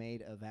 Jacob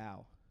made a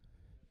vow.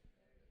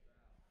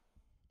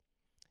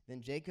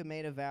 Then Jacob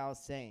made a vow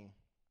saying,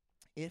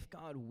 if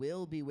God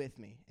will be with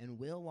me and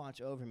will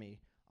watch over me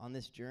on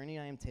this journey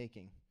I am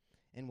taking,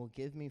 and will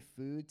give me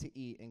food to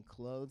eat and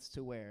clothes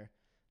to wear,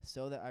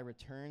 so that I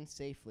return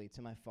safely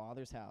to my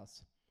father's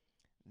house,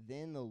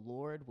 then the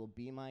Lord will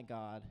be my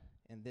God,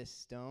 and this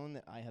stone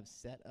that I have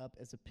set up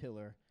as a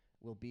pillar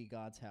will be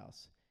God's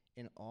house.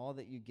 In all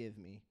that you give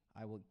me,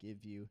 I will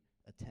give you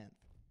a tenth.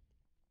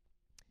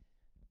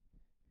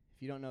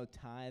 If you don't know,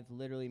 tithe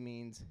literally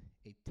means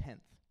a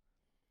tenth.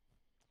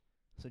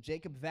 So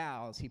Jacob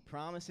vows, he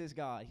promises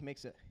God, he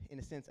makes, in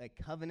a sense, a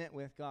covenant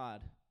with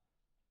God.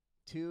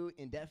 Two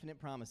indefinite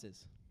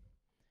promises.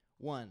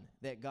 One,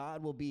 that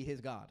God will be his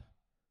God.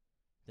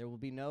 There will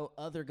be no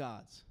other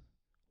gods.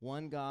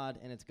 One God,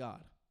 and it's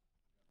God.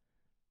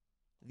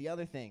 The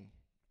other thing,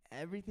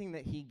 everything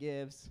that he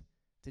gives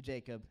to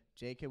Jacob,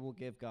 Jacob will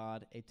give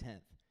God a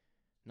tenth.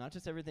 Not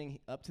just everything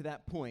up to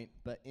that point,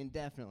 but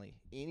indefinitely.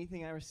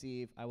 Anything I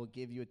receive, I will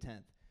give you a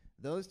tenth.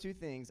 Those two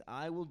things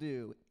I will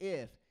do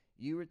if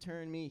you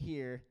return me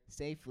here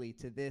safely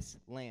to this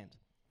land.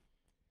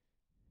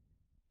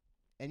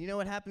 And you know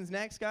what happens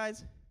next,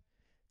 guys?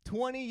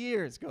 20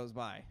 years goes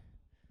by.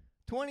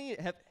 How many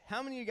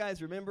of you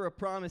guys remember a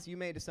promise you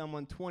made to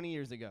someone 20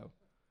 years ago?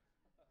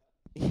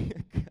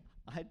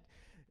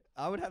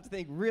 I would have to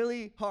think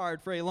really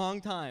hard for a long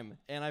time,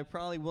 and I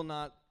probably will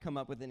not come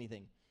up with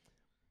anything.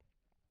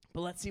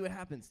 But let's see what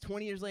happens.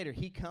 20 years later,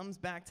 he comes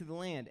back to the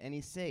land, and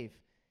he's safe.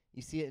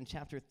 You see it in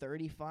chapter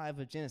 35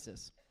 of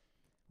Genesis.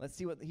 Let's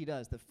see what he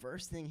does. The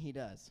first thing he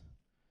does.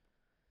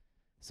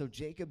 So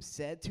Jacob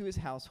said to his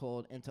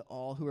household and to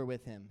all who are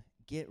with him,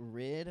 get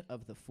rid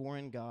of the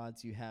foreign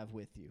gods you have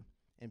with you,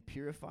 and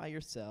purify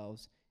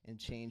yourselves and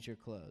change your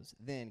clothes.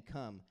 Then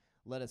come,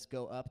 let us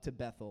go up to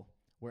Bethel,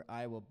 where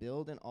I will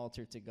build an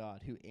altar to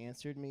God, who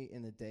answered me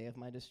in the day of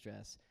my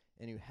distress,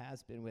 and who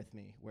has been with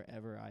me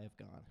wherever I have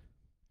gone.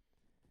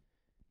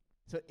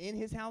 So in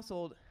his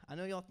household, I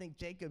know y'all think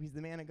Jacob, he's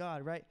the man of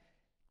God, right?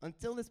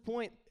 Until this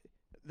point,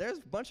 there's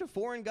a bunch of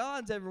foreign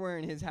gods everywhere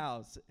in his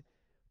house.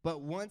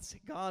 But once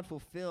God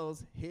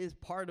fulfills his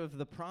part of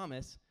the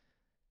promise,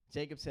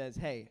 Jacob says,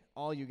 hey,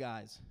 all you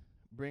guys,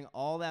 bring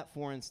all that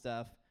foreign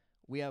stuff.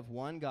 We have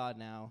one God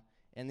now.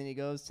 And then he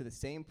goes to the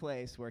same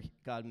place where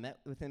God met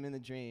with him in the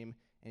dream,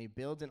 and he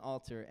builds an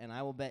altar, and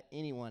I will bet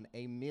anyone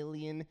 $1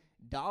 million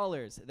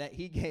that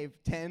he gave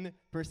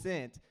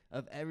 10%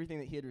 of everything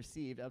that he had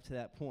received up to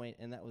that point,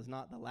 and that was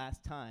not the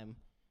last time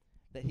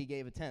that he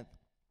gave a tenth.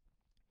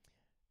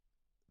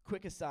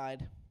 Quick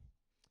aside,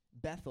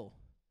 Bethel.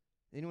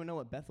 Anyone know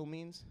what Bethel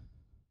means?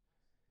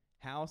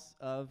 House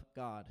of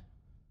God.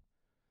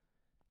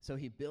 So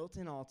he built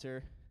an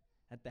altar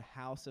at the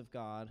house of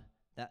God.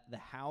 That the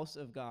house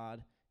of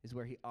God is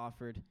where he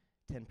offered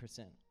 10%.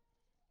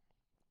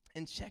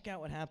 And check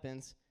out what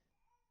happens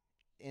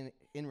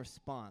in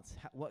response.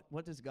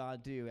 What does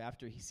God do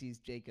after he sees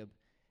Jacob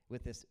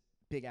with this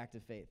big act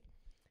of faith?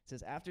 It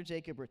says, after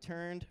Jacob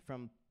returned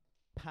from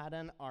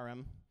Paddan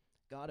Aram,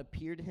 God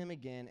appeared to him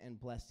again and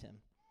blessed him.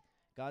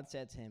 God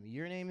said to him,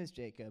 your name is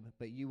Jacob,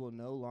 but you will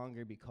no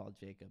longer be called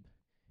Jacob.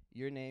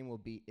 Your name will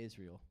be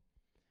Israel.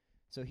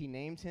 So he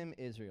named him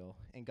Israel,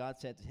 and God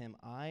said to him,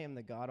 I am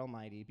the God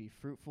Almighty. Be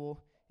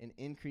fruitful and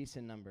increase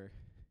in number.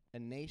 A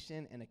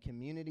nation and a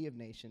community of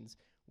nations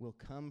will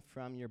come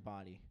from your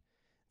body.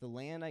 The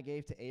land I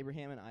gave to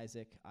Abraham and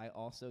Isaac, I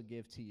also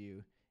give to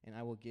you, and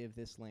I will give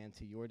this land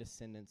to your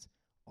descendants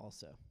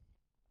also.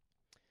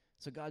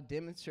 So God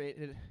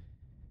demonstrated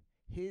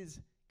his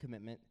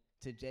commitment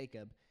to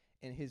Jacob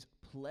and his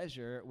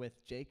pleasure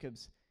with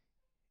Jacob's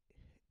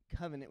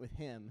covenant with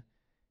him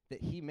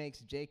that he makes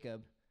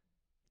Jacob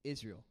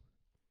Israel.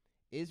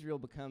 Israel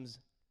becomes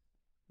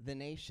the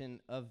nation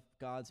of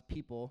God's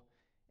people.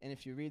 And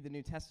if you read the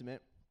New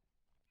Testament,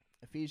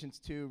 Ephesians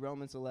 2,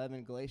 Romans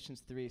 11,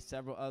 Galatians 3,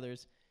 several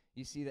others,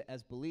 you see that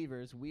as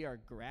believers, we are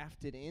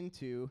grafted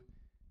into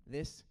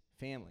this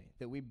family,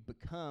 that we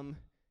become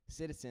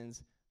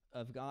citizens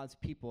of God's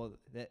people,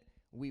 that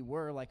we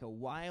were like a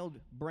wild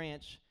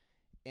branch,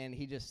 and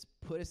he just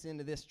put us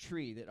into this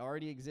tree that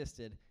already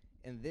existed,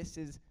 and this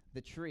is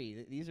the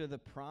tree. These are the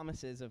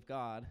promises of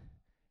God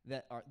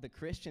that the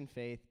Christian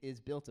faith is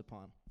built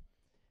upon.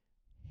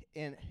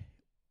 And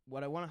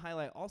what I want to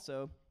highlight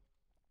also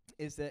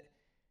is that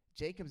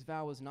Jacob's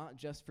vow was not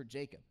just for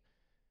Jacob.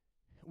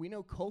 We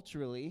know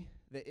culturally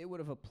that it would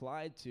have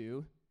applied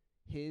to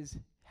his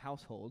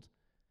household.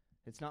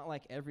 It's not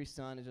like every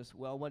son is just,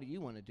 well, what do you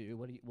want to do?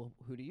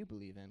 Who do you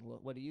believe in?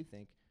 What do you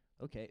think?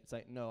 Okay, it's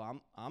like, no,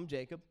 I'm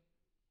Jacob.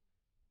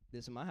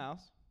 This is my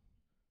house.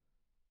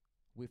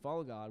 We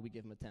follow God. We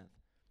give him a tenth.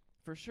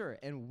 For sure.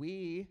 And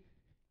we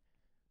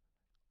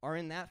are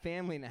in that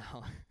family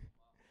now.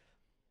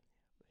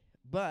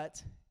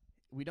 But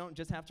we don't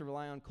just have to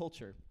rely on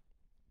culture.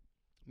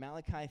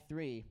 Malachi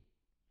 3,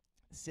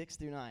 6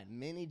 through 9,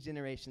 many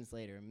generations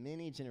later,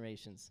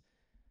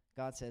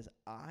 God says,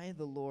 I,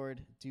 the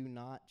Lord, do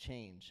not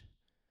change.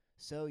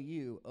 So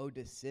you, O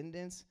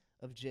descendants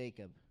of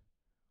Jacob.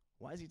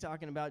 Why is he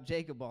talking about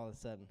Jacob all of a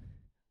sudden?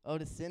 O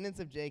descendants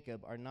of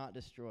Jacob are not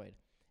destroyed.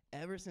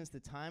 Ever since the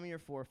time of your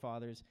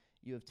forefathers,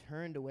 you have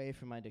turned away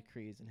from my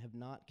decrees and have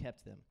not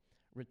kept them.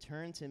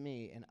 Return to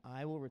me, and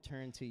I will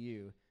return to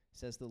you,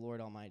 says the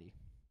Lord Almighty.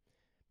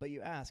 But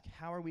you ask,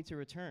 how are we to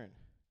return?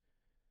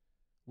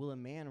 Will a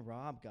man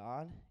rob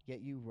God?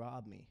 Yet you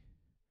rob me.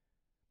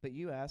 But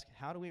you ask,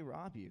 how do we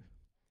rob you?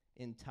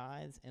 In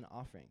tithes and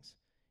offerings.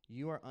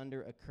 You are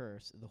under a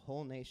curse, the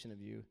whole nation of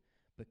you,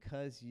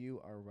 because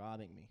you are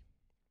robbing me.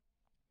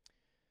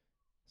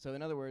 So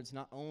in other words,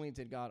 not only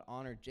did God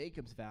honor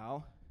Jacob's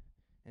vow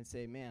and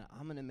say, man,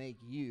 I'm going to make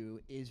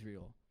you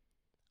Israel.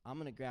 I'm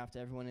going to graft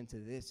everyone into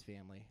this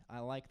family. I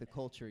like the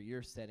culture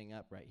you're setting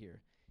up right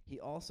here. He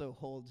also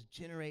holds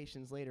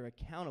generations later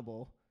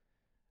accountable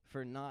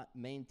for not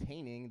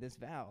maintaining this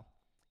vow.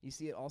 You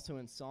see it also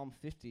in Psalm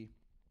 50.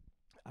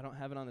 I don't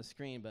have it on the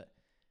screen, but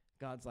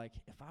God's like,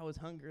 if I was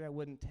hungry, I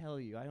wouldn't tell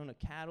you. I own a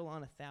cattle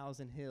on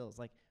 1,000 hills.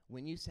 Like,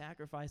 when you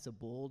sacrifice a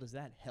bull, does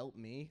that help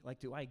me? Like,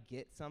 do I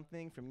get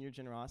something from your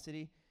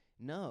generosity?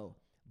 No,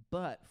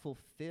 but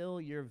fulfill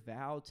your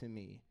vow to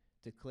me,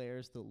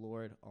 declares the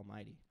Lord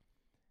Almighty.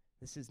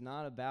 This is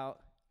not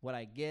about what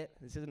I get.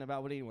 This isn't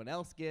about what anyone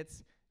else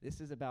gets. This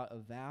is about a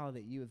vow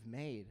that you have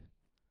made.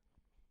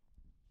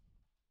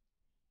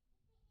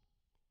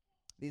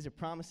 These are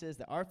promises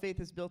that our faith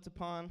is built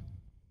upon.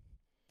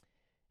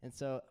 And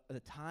so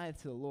the tithe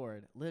to the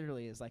Lord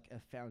literally is like a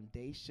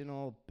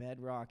foundational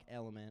bedrock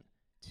element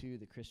to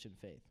the Christian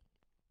faith.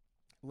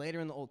 Later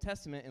in the Old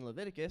Testament, in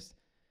Leviticus,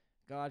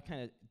 God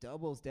kind of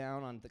doubles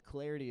down on the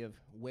clarity of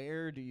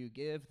where do you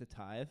give the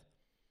tithe.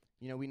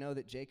 You know, we know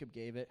that Jacob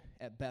gave it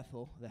at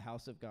Bethel, the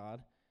house of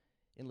God.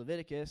 In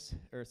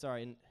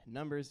in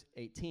Numbers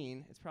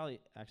 18, it's probably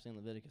actually in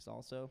Leviticus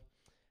also,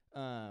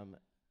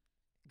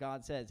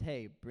 God says,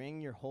 hey,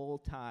 bring your whole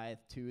tithe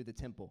to the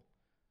temple.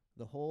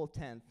 The whole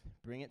tenth,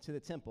 bring it to the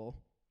temple,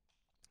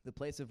 the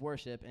place of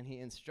worship, and he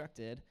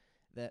instructed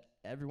that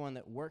everyone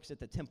that works at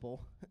the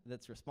temple,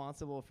 that's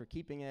responsible for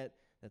keeping it,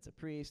 that's a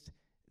priest,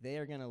 they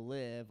are going to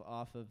live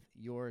off of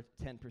your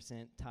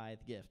 10% tithe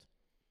gift.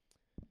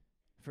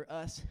 For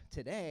us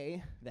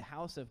today, the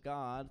house of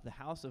God, the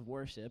house of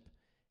worship,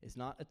 is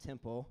not a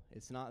temple.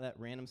 It's not that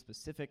random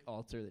specific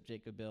altar that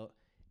Jacob built.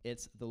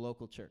 It's the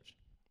local church.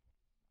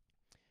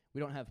 We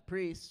don't have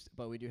priests,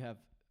 but we do have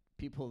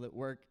people that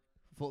work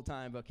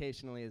full-time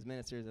vocationally as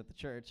ministers at the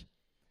church.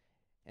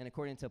 And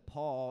according to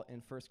Paul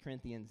in 1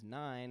 Corinthians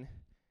 9,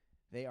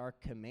 they are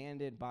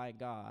commanded by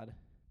God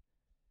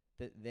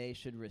that they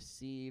should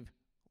receive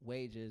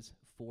wages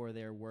for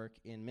their work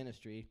in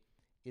ministry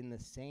in the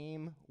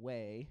same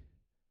way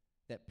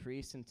that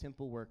priests and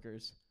temple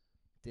workers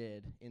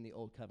did in the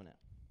Old Covenant.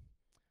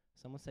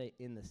 Someone say,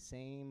 in the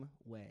same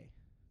way.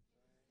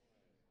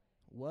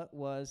 What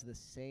was the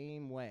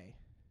same way?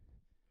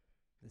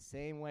 The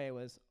same way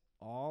was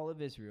all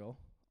of Israel,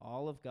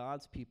 all of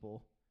God's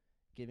people,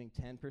 giving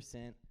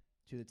 10%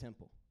 to the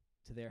temple,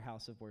 to their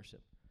house of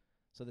worship.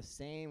 So the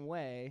same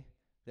way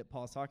that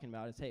Paul's talking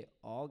about is, hey,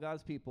 all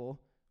God's people,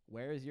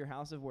 where is your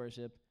house of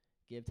worship?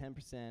 Give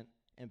 10%,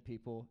 and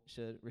people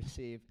should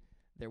receive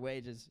their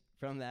wages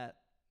from that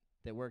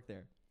work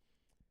there.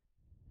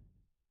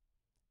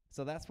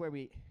 So that's where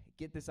we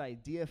get this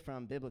idea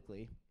from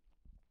biblically.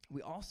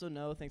 We also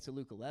know, thanks to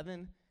Luke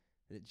 11,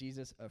 that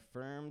Jesus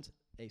affirmed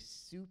a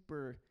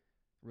super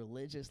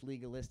religious,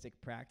 legalistic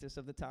practice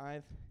of the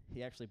tithe.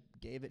 He actually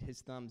gave it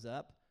his thumbs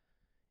up,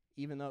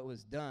 even though it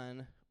was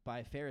done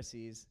by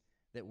Pharisees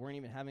that weren't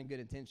even having good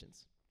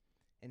intentions.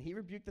 And he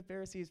rebuked the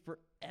Pharisees for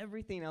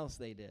everything else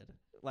they did,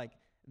 like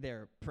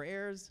their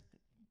prayers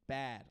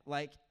bad.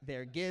 Like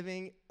they're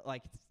giving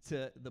like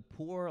to the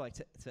poor, like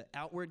to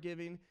outward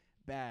giving,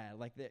 bad.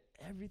 Like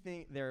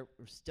everything, they're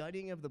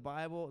studying of the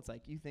Bible. It's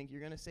like you think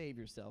you're going to save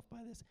yourself by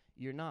this.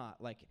 You're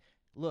not. Like,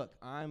 look,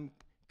 I'm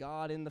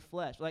God in the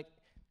flesh. Like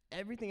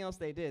everything else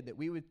they did that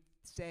we would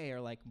say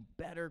are like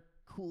better,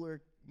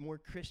 cooler, more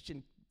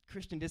Christian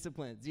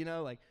disciplines, you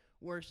know, like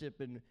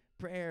worship and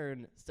prayer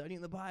and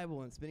studying the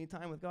Bible and spending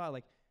time with God.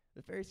 Like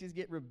the Pharisees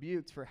get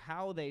rebuked for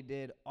how they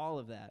did all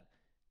of that.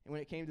 And when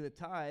it came to the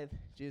tithe,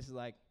 Jesus is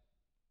like,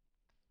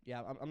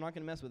 yeah, I'm not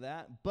going to mess with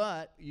that,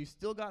 but you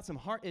still got some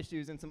heart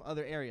issues in some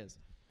other areas.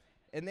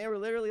 And they were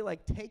literally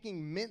like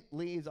taking mint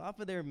leaves off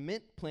of their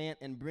mint plant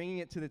and bringing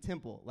it to the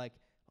temple. Like,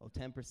 oh,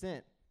 10%.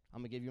 I'm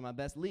going to give you my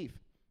best leaf.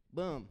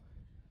 Boom.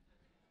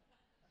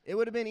 It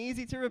would have been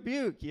easy to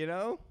rebuke, you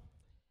know?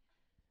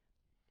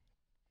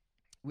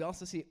 We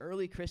also see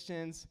early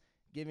Christians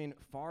giving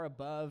far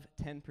above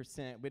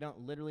 10%. We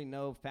don't literally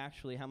know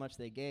factually how much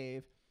they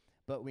gave,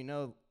 but we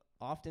know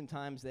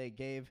oftentimes they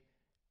gave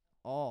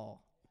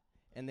all,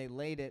 and they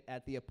laid it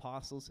at the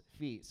apostles'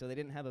 feet. So they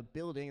didn't have a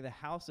building. The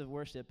house of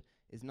worship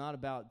is not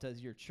about, does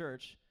your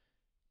church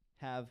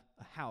have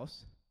a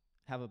house,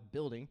 have a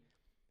building?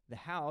 The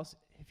house,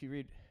 if you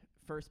read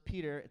 1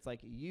 Peter, it's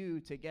like you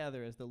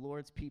together as the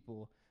Lord's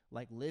people,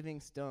 like living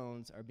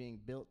stones, are being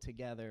built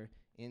together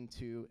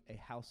into a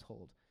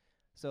household.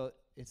 So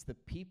it's the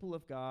people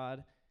of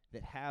God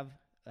that have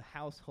a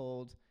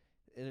household.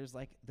 There's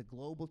like the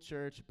global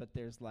church, but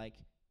there's like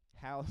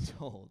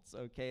households,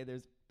 okay?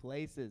 There's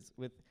places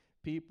with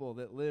people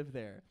that live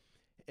there.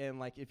 And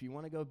like if you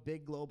want to go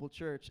big global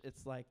church,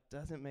 it's like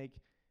doesn't make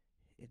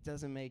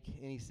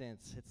any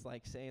sense. It's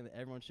like saying that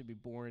everyone should be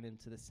born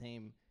into the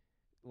same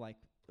like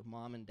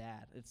mom and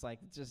dad. It's like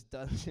it just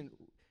doesn't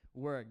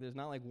work. There's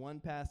not like one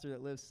pastor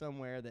that lives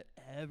somewhere that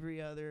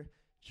every other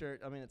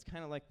church, I mean, it's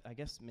kind of like, I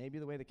guess maybe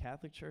the way the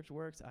Catholic Church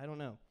works. I don't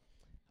know.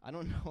 I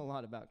don't know a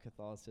lot about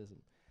Catholicism.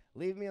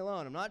 Leave me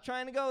alone. I'm not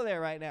trying to go there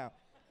right now.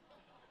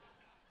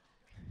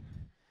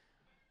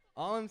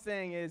 All I'm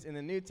saying is in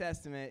the New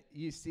Testament,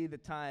 you see the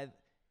tithe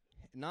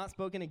not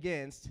spoken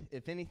against,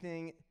 if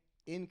anything,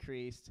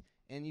 increased,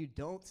 and you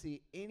don't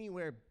see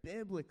anywhere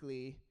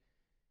biblically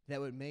that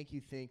would make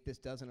you think this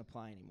doesn't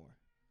apply anymore.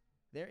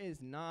 There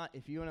is not,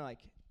 if you want to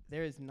like,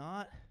 there is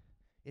not,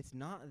 it's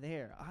not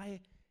there. I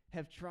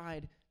have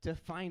tried to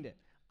find it.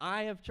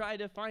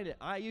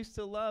 I used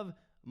to love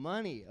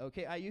money,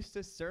 okay? I used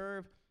to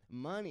serve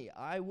money.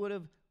 I would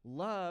have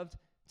loved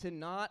to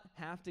not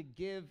have to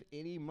give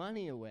any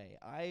money away.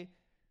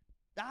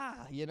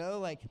 You know,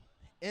 like,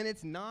 and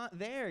it's not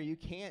there. You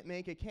can't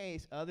make a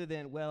case other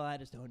than, well, I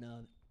just don't know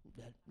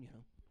that, you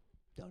know,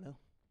 don't know.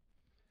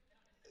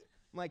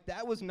 I'm like,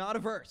 that was not a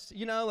verse,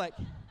 you know, like,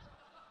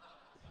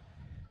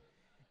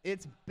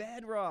 it's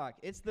bedrock.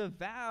 It's the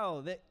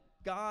vow that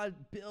God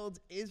builds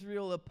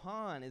Israel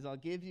upon, is I'll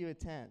give you a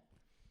tenth.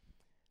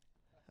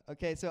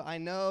 Okay, so I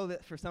know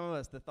that for some of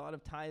us, the thought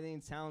of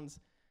tithing sounds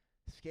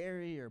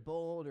scary or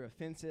bold or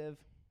offensive,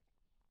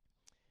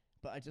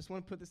 but I just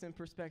want to put this in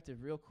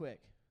perspective real quick.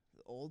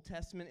 The Old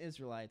Testament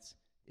Israelites,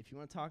 if you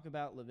want to talk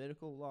about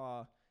Levitical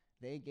law,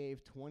 they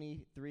gave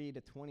 23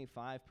 to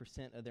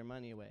 25% of their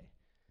money away,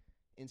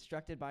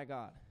 instructed by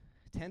God.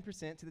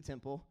 10% to the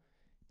temple,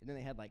 and then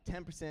they had like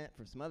 10%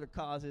 for some other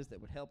causes that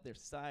would help their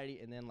society,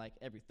 and then like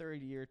every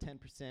third year,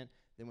 10%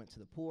 they went to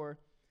the poor.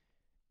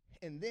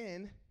 And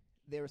then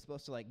they were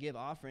supposed to like give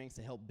offerings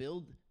to help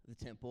build the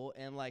temple,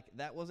 and like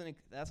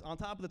that's on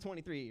top of the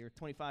 23 or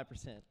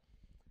 25%.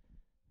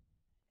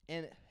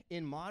 And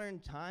in modern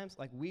times,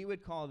 like we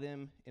would call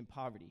them in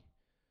poverty.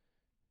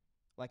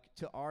 Like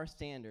to our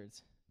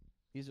standards,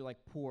 these are like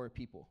poor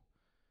people.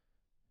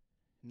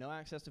 No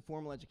access to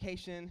formal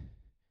education,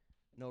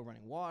 no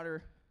running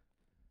water,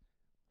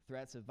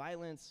 threats of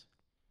violence.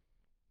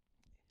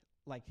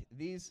 Like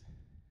these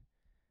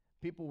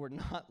people were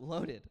not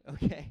loaded,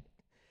 okay?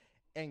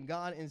 And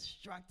God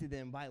instructed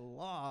them by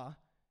law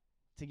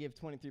to give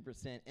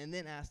 23% and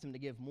then asked them to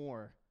give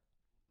more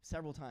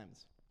several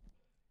times.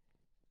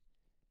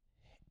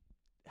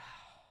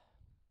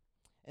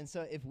 And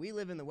so if we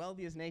live in the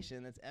wealthiest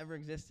nation that's ever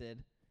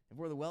existed, if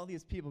we're the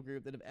wealthiest people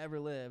group that have ever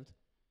lived,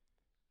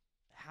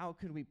 how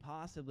could we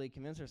possibly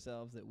convince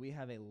ourselves that we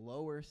have a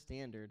lower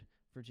standard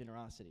for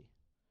generosity?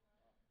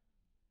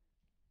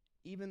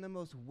 Even the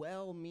most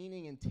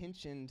well-meaning,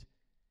 intentioned,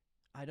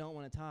 I don't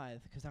want to tithe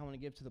because I want to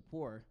give to the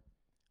poor.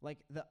 Like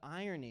the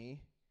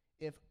irony,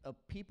 if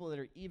people that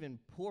are even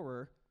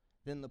poorer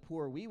than the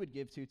poor we would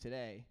give to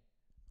today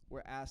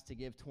were asked to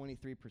give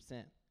 23%,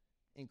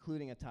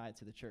 including a tithe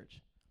to the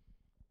church.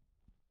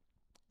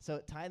 So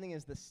tithing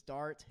is the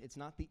start. It's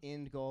not the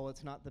end goal.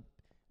 It's not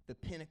the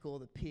pinnacle,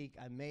 the peak.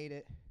 I made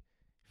it.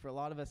 For a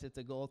lot of us, it's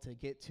a goal to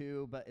get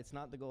to, but it's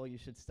not the goal you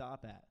should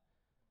stop at.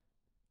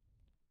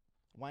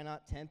 Why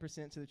not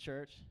 10% to the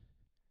church,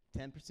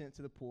 10%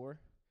 to the poor,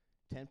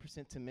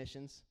 10% to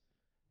missions,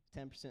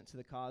 10% to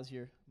the cause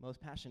you're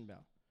most passionate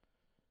about,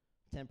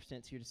 10%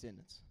 to your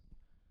descendants?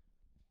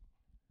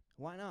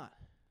 Why not?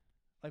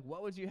 Like,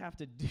 what would you have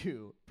to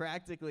do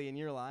practically in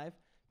your life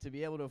to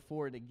be able to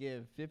afford to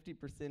give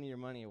 50% of your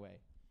money away?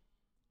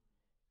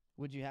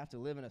 Would you have to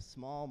live in a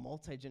small,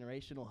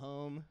 multi-generational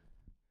home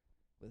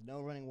with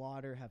no running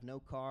water, have no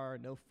car,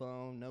 no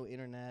phone, no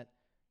internet,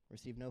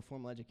 receive no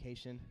formal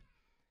education?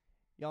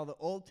 Y'all, the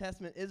Old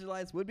Testament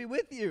Israelites would be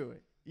with you.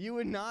 You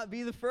would not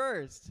be the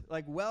first.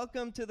 Like,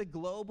 welcome to the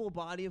global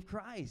body of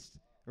Christ,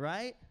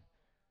 right?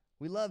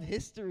 We love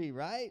history,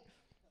 right?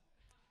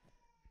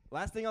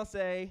 Last thing I'll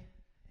say,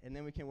 and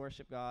then we can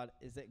worship God,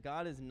 is that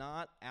God is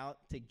not out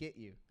to get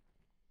you.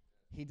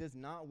 He does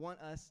not want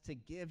us to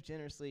give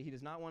generously. He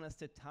does not want us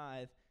to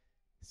tithe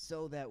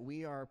so that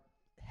we are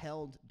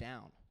held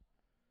down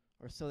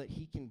or so that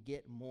he can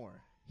get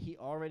more. He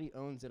already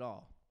owns it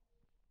all.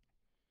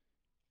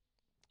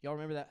 Y'all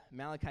remember that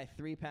Malachi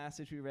 3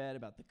 passage we read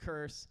about the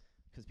curse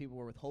because people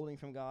were withholding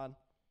from God?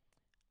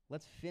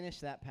 Let's finish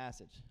that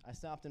passage. I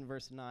stopped in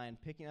verse 9.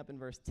 Picking up in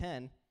verse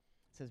 10, it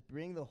says,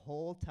 "Bring the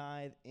whole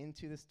tithe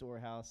into the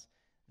storehouse,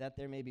 that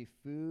there may be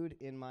food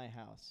in my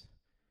house.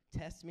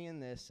 Test me in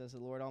this, says the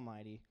Lord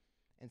Almighty,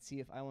 and see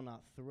if I will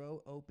not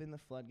throw open the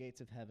floodgates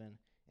of heaven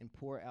and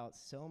pour out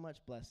so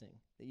much blessing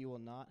that you will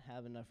not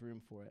have enough room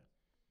for it.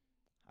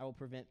 I will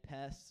prevent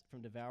pests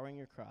from devouring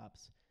your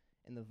crops,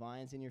 and the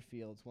vines in your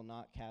fields will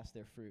not cast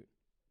their fruit,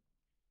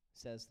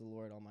 says the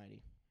Lord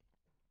Almighty.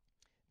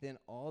 Then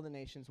all the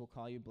nations will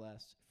call you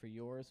blessed, for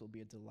yours will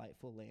be a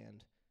delightful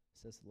land,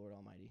 says the Lord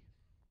Almighty."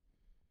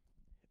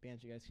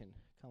 Band, you guys can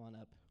come on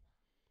up.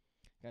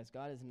 Guys,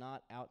 God is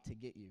not out to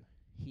get you.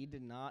 He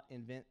did not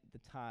invent the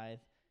tithe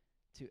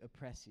to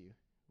oppress you.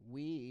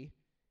 We,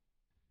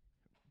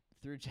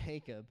 through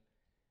Jacob,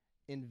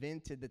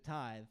 invented the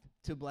tithe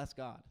to bless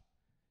God.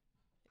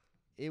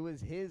 It was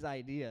his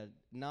idea,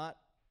 not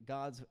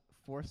God's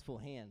forceful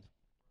hand.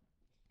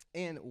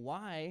 And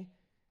why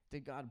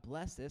did God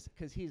bless this?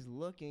 Because he's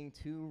looking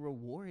to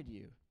reward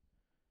you.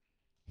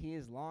 He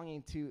is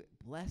longing to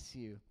bless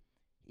you.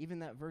 Even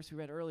that verse we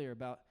read earlier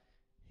about,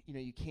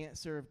 you can't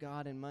serve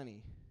God and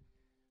money.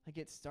 Like,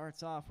 it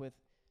starts off with,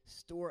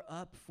 store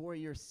up for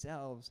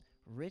yourselves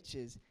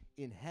riches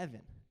in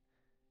heaven.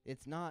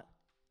 It's not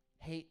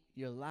hate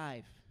your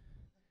life,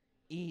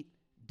 eat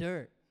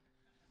dirt.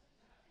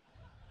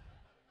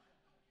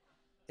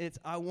 It's,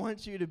 I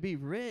want you to be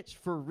rich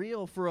for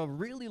real for a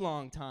really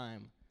long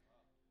time.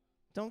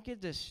 Don't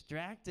get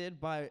distracted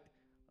by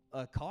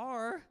a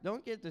car.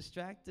 Don't get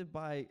distracted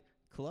by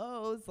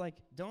clothes. Like,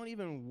 don't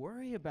even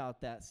worry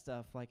about that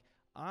stuff. Like,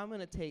 I'm going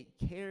to take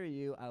care of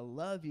you. I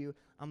love you.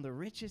 I'm the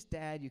richest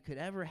dad you could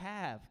ever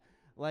have.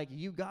 Like,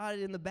 you got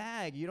it in the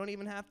bag. You don't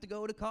even have to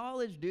go to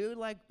college, dude.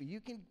 Like, you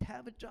can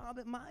have a job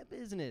at my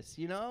business,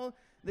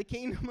 the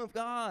kingdom of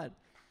God.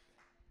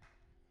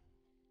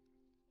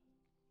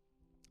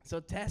 So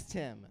test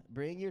him.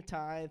 Bring your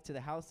tithe to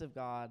the house of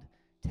God,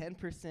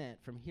 10%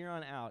 from here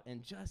on out,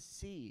 and just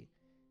see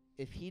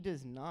if he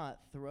does not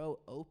throw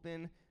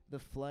open the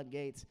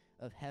floodgates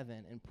of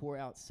heaven and pour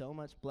out so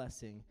much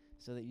blessing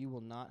so that you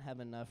will not have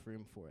enough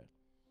room for it.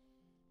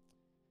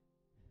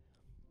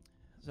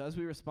 So as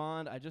we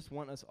respond, I just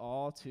want us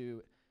all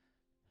to,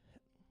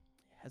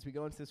 as we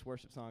go into this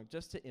worship song,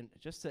 just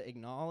to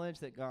acknowledge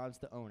that God's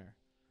the owner.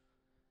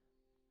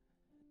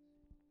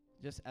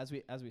 Just as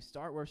we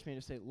start worshiping,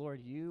 just say,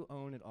 Lord, you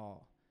own it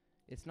all.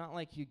 It's not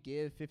like you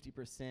give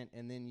 50%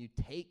 and then you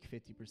take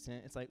 50%.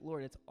 It's like,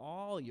 Lord, it's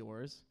all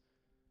yours.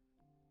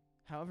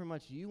 However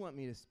much you want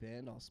me to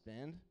spend, I'll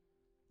spend.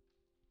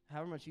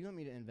 However much you want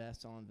me to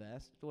invest, I'll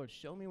invest. Lord,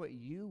 show me what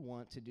you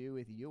want to do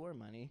with your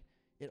money.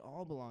 It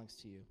all belongs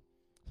to you.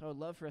 So I would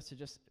love for us to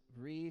just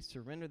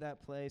surrender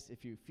that place.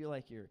 If you feel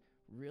like you're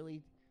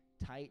really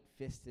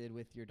tight-fisted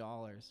with your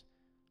dollars,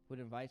 would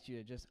invite you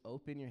to just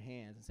open your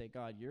hands and say,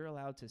 God, you're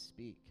allowed to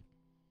speak.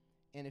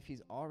 And if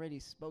he's already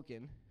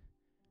spoken,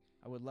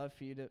 I would love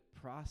for you to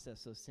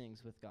process those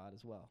things with God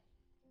as well.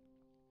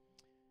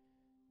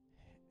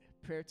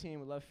 Prayer team,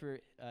 would love for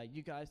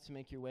you guys to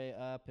make your way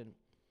up, and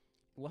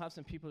we'll have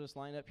some people just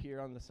lined up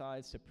here on the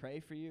sides to pray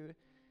for you,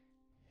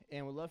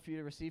 and we'd love for you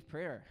to receive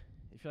prayer.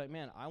 If you're like,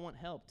 man, I want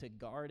help to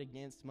guard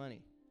against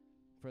money.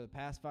 For the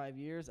past 5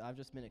 years, I've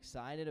just been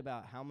excited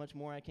about how much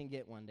more I can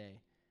get one day,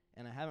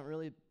 and I haven't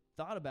really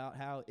thought about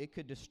how it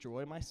could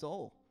destroy my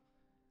soul.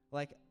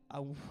 Like, I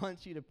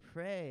want you to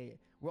pray.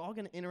 We're all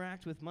going to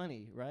interact with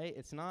money, right?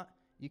 It's not,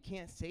 you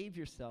can't save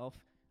yourself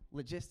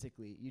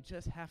logistically. You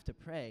just have to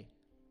pray.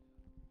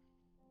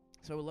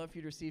 So I would love for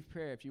you to receive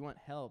prayer if you want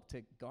help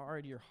to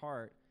guard your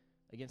heart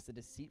against the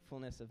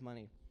deceitfulness of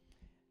money.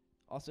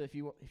 Also, if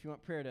you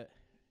want prayer to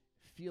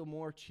feel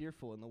more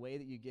cheerful in the way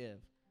that you give,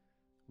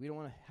 we don't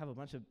want to have a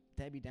bunch of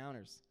Debbie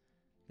Downers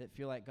that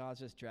feel like God's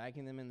just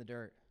dragging them in the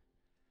dirt.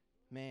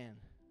 Man,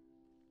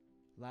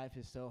 life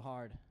is so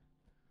hard,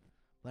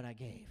 but I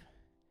gave.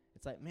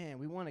 It's like, man,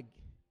 we want to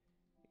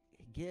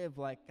give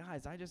like,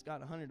 guys, I just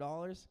got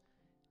 $100.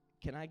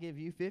 Can I give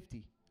you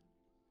 50?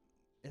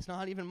 It's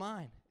not even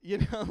mine.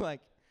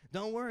 Like,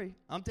 don't worry,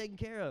 I'm taken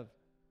care of.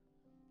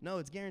 No,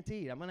 it's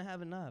guaranteed. I'm going to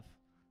have enough.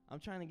 I'm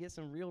trying to get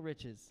some real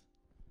riches.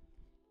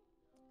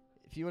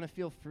 If you want to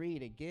feel free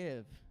to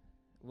give,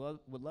 well,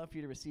 would love for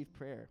you to receive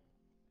prayer.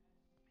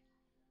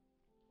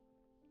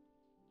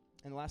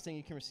 And the last thing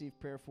you can receive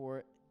prayer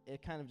for,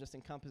 it kind of just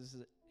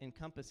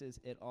encompasses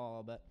it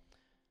all, but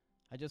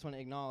I just want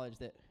to acknowledge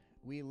that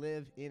we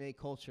live in a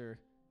culture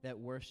that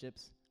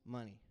worships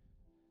money.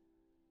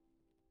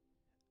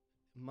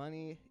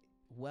 Money,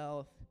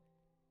 wealth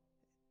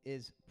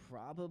is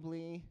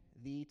probably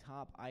the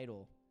top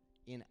idol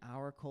in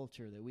our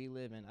culture that we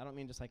live in. I don't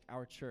mean just like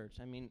our church.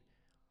 I mean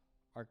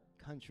our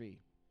country.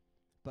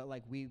 But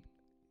like we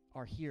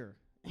are here.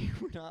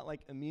 We're not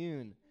like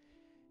immune.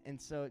 And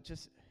so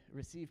just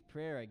receive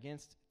prayer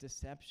against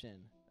deception,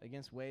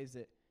 against ways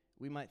that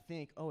we might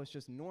think, oh, it's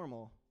just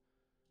normal.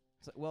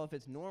 It's like, well, if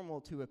it's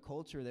normal to a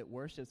culture that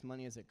worships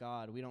money as a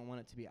god, we don't want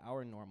it to be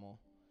our normal.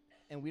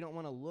 And we don't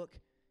want to look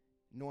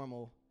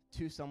normal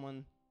to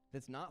someone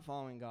that's not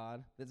following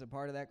God, that's a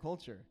part of that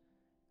culture.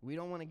 We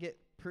don't want to get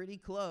pretty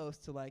close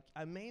to like,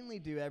 I mainly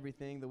do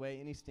everything the way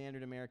any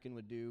standard American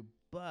would do,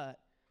 but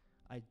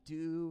I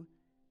do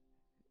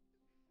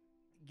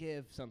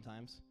give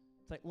sometimes.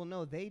 It's like, well,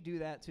 no, they do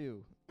that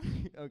too.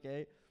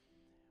 Okay,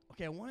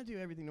 I want to do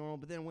everything normal,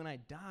 but then when I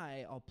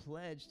die, I'll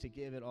pledge to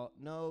give it all.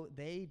 No,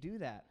 they do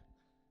that.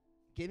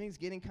 Giving's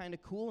getting kind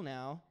of cool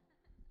now,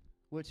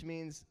 which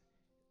means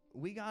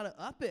we got to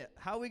up it.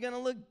 How are we going to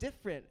look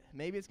different?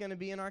 Maybe it's going to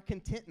be in our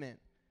contentment.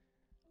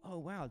 Oh,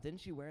 wow,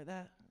 didn't you wear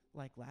that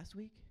like last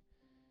week?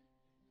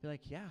 Be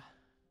like, yeah.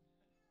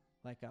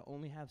 Like I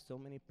only have so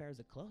many pairs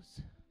of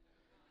clothes.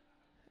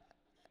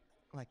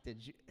 Like,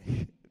 did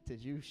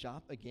you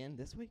shop again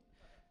this week?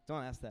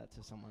 Don't ask that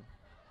to someone.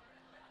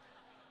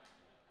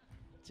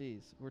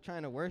 Jeez, we're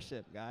trying to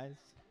worship, guys.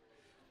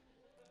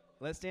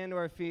 Let's stand to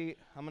our feet.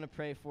 I'm going to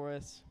pray for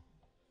us.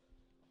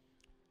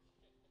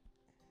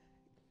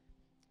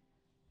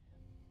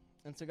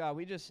 And so, God,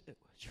 we just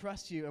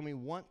trust you, and we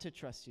want to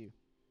trust you.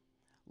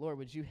 Lord,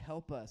 would you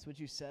help us? Would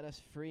you set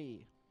us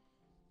free?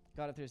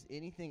 God, if there's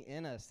anything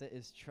in us that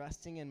is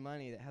trusting in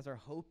money, that has our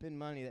hope in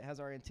money, that has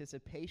our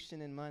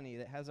anticipation in money,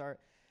 that has our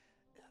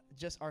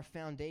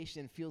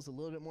foundation feels a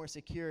little bit more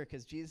secure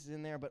because Jesus is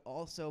in there, but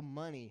also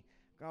money.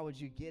 God, would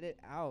you get it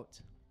out?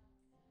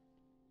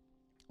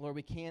 Lord,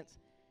 we can't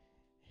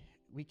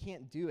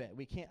do it.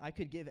 I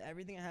could give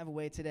everything I have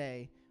away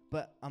today,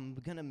 but I'm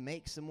going to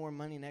make some more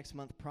money next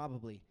month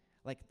probably.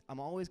 Like, I'm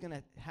always going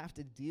to have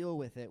to deal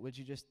with it. Would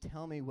you just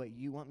tell me what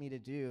you want me to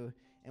do?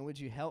 And would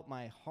you help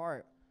my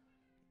heart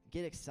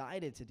get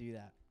excited to do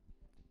that?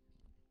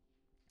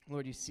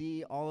 Lord, you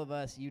see all of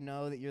us. You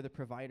know that you're the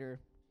provider.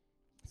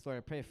 So Lord,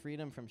 I pray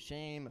freedom from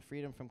shame,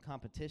 freedom from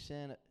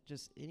competition,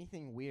 just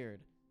anything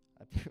weird.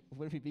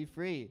 Would we be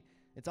free?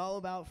 It's all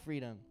about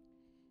freedom.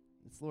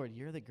 It's, Lord,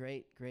 you're the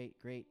great, great,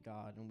 great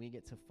God, and we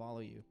get to follow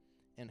you.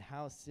 And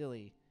how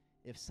silly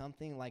if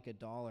something like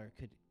 $1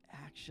 could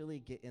actually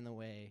get in the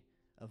way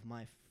of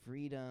my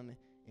freedom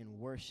in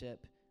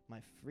worship,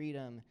 my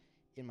freedom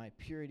in my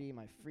purity,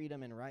 my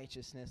freedom in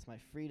righteousness, my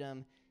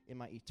freedom in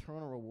my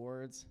eternal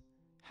rewards.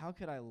 How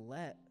could I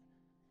let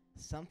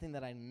something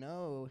that I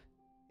know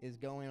is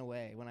going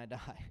away when I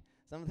die,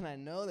 something I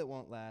know that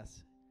won't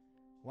last,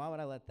 why would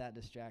I let that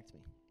distract me?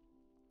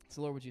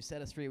 So Lord, would you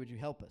set us free? Would you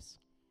help us?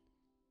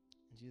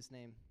 In Jesus'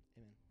 name.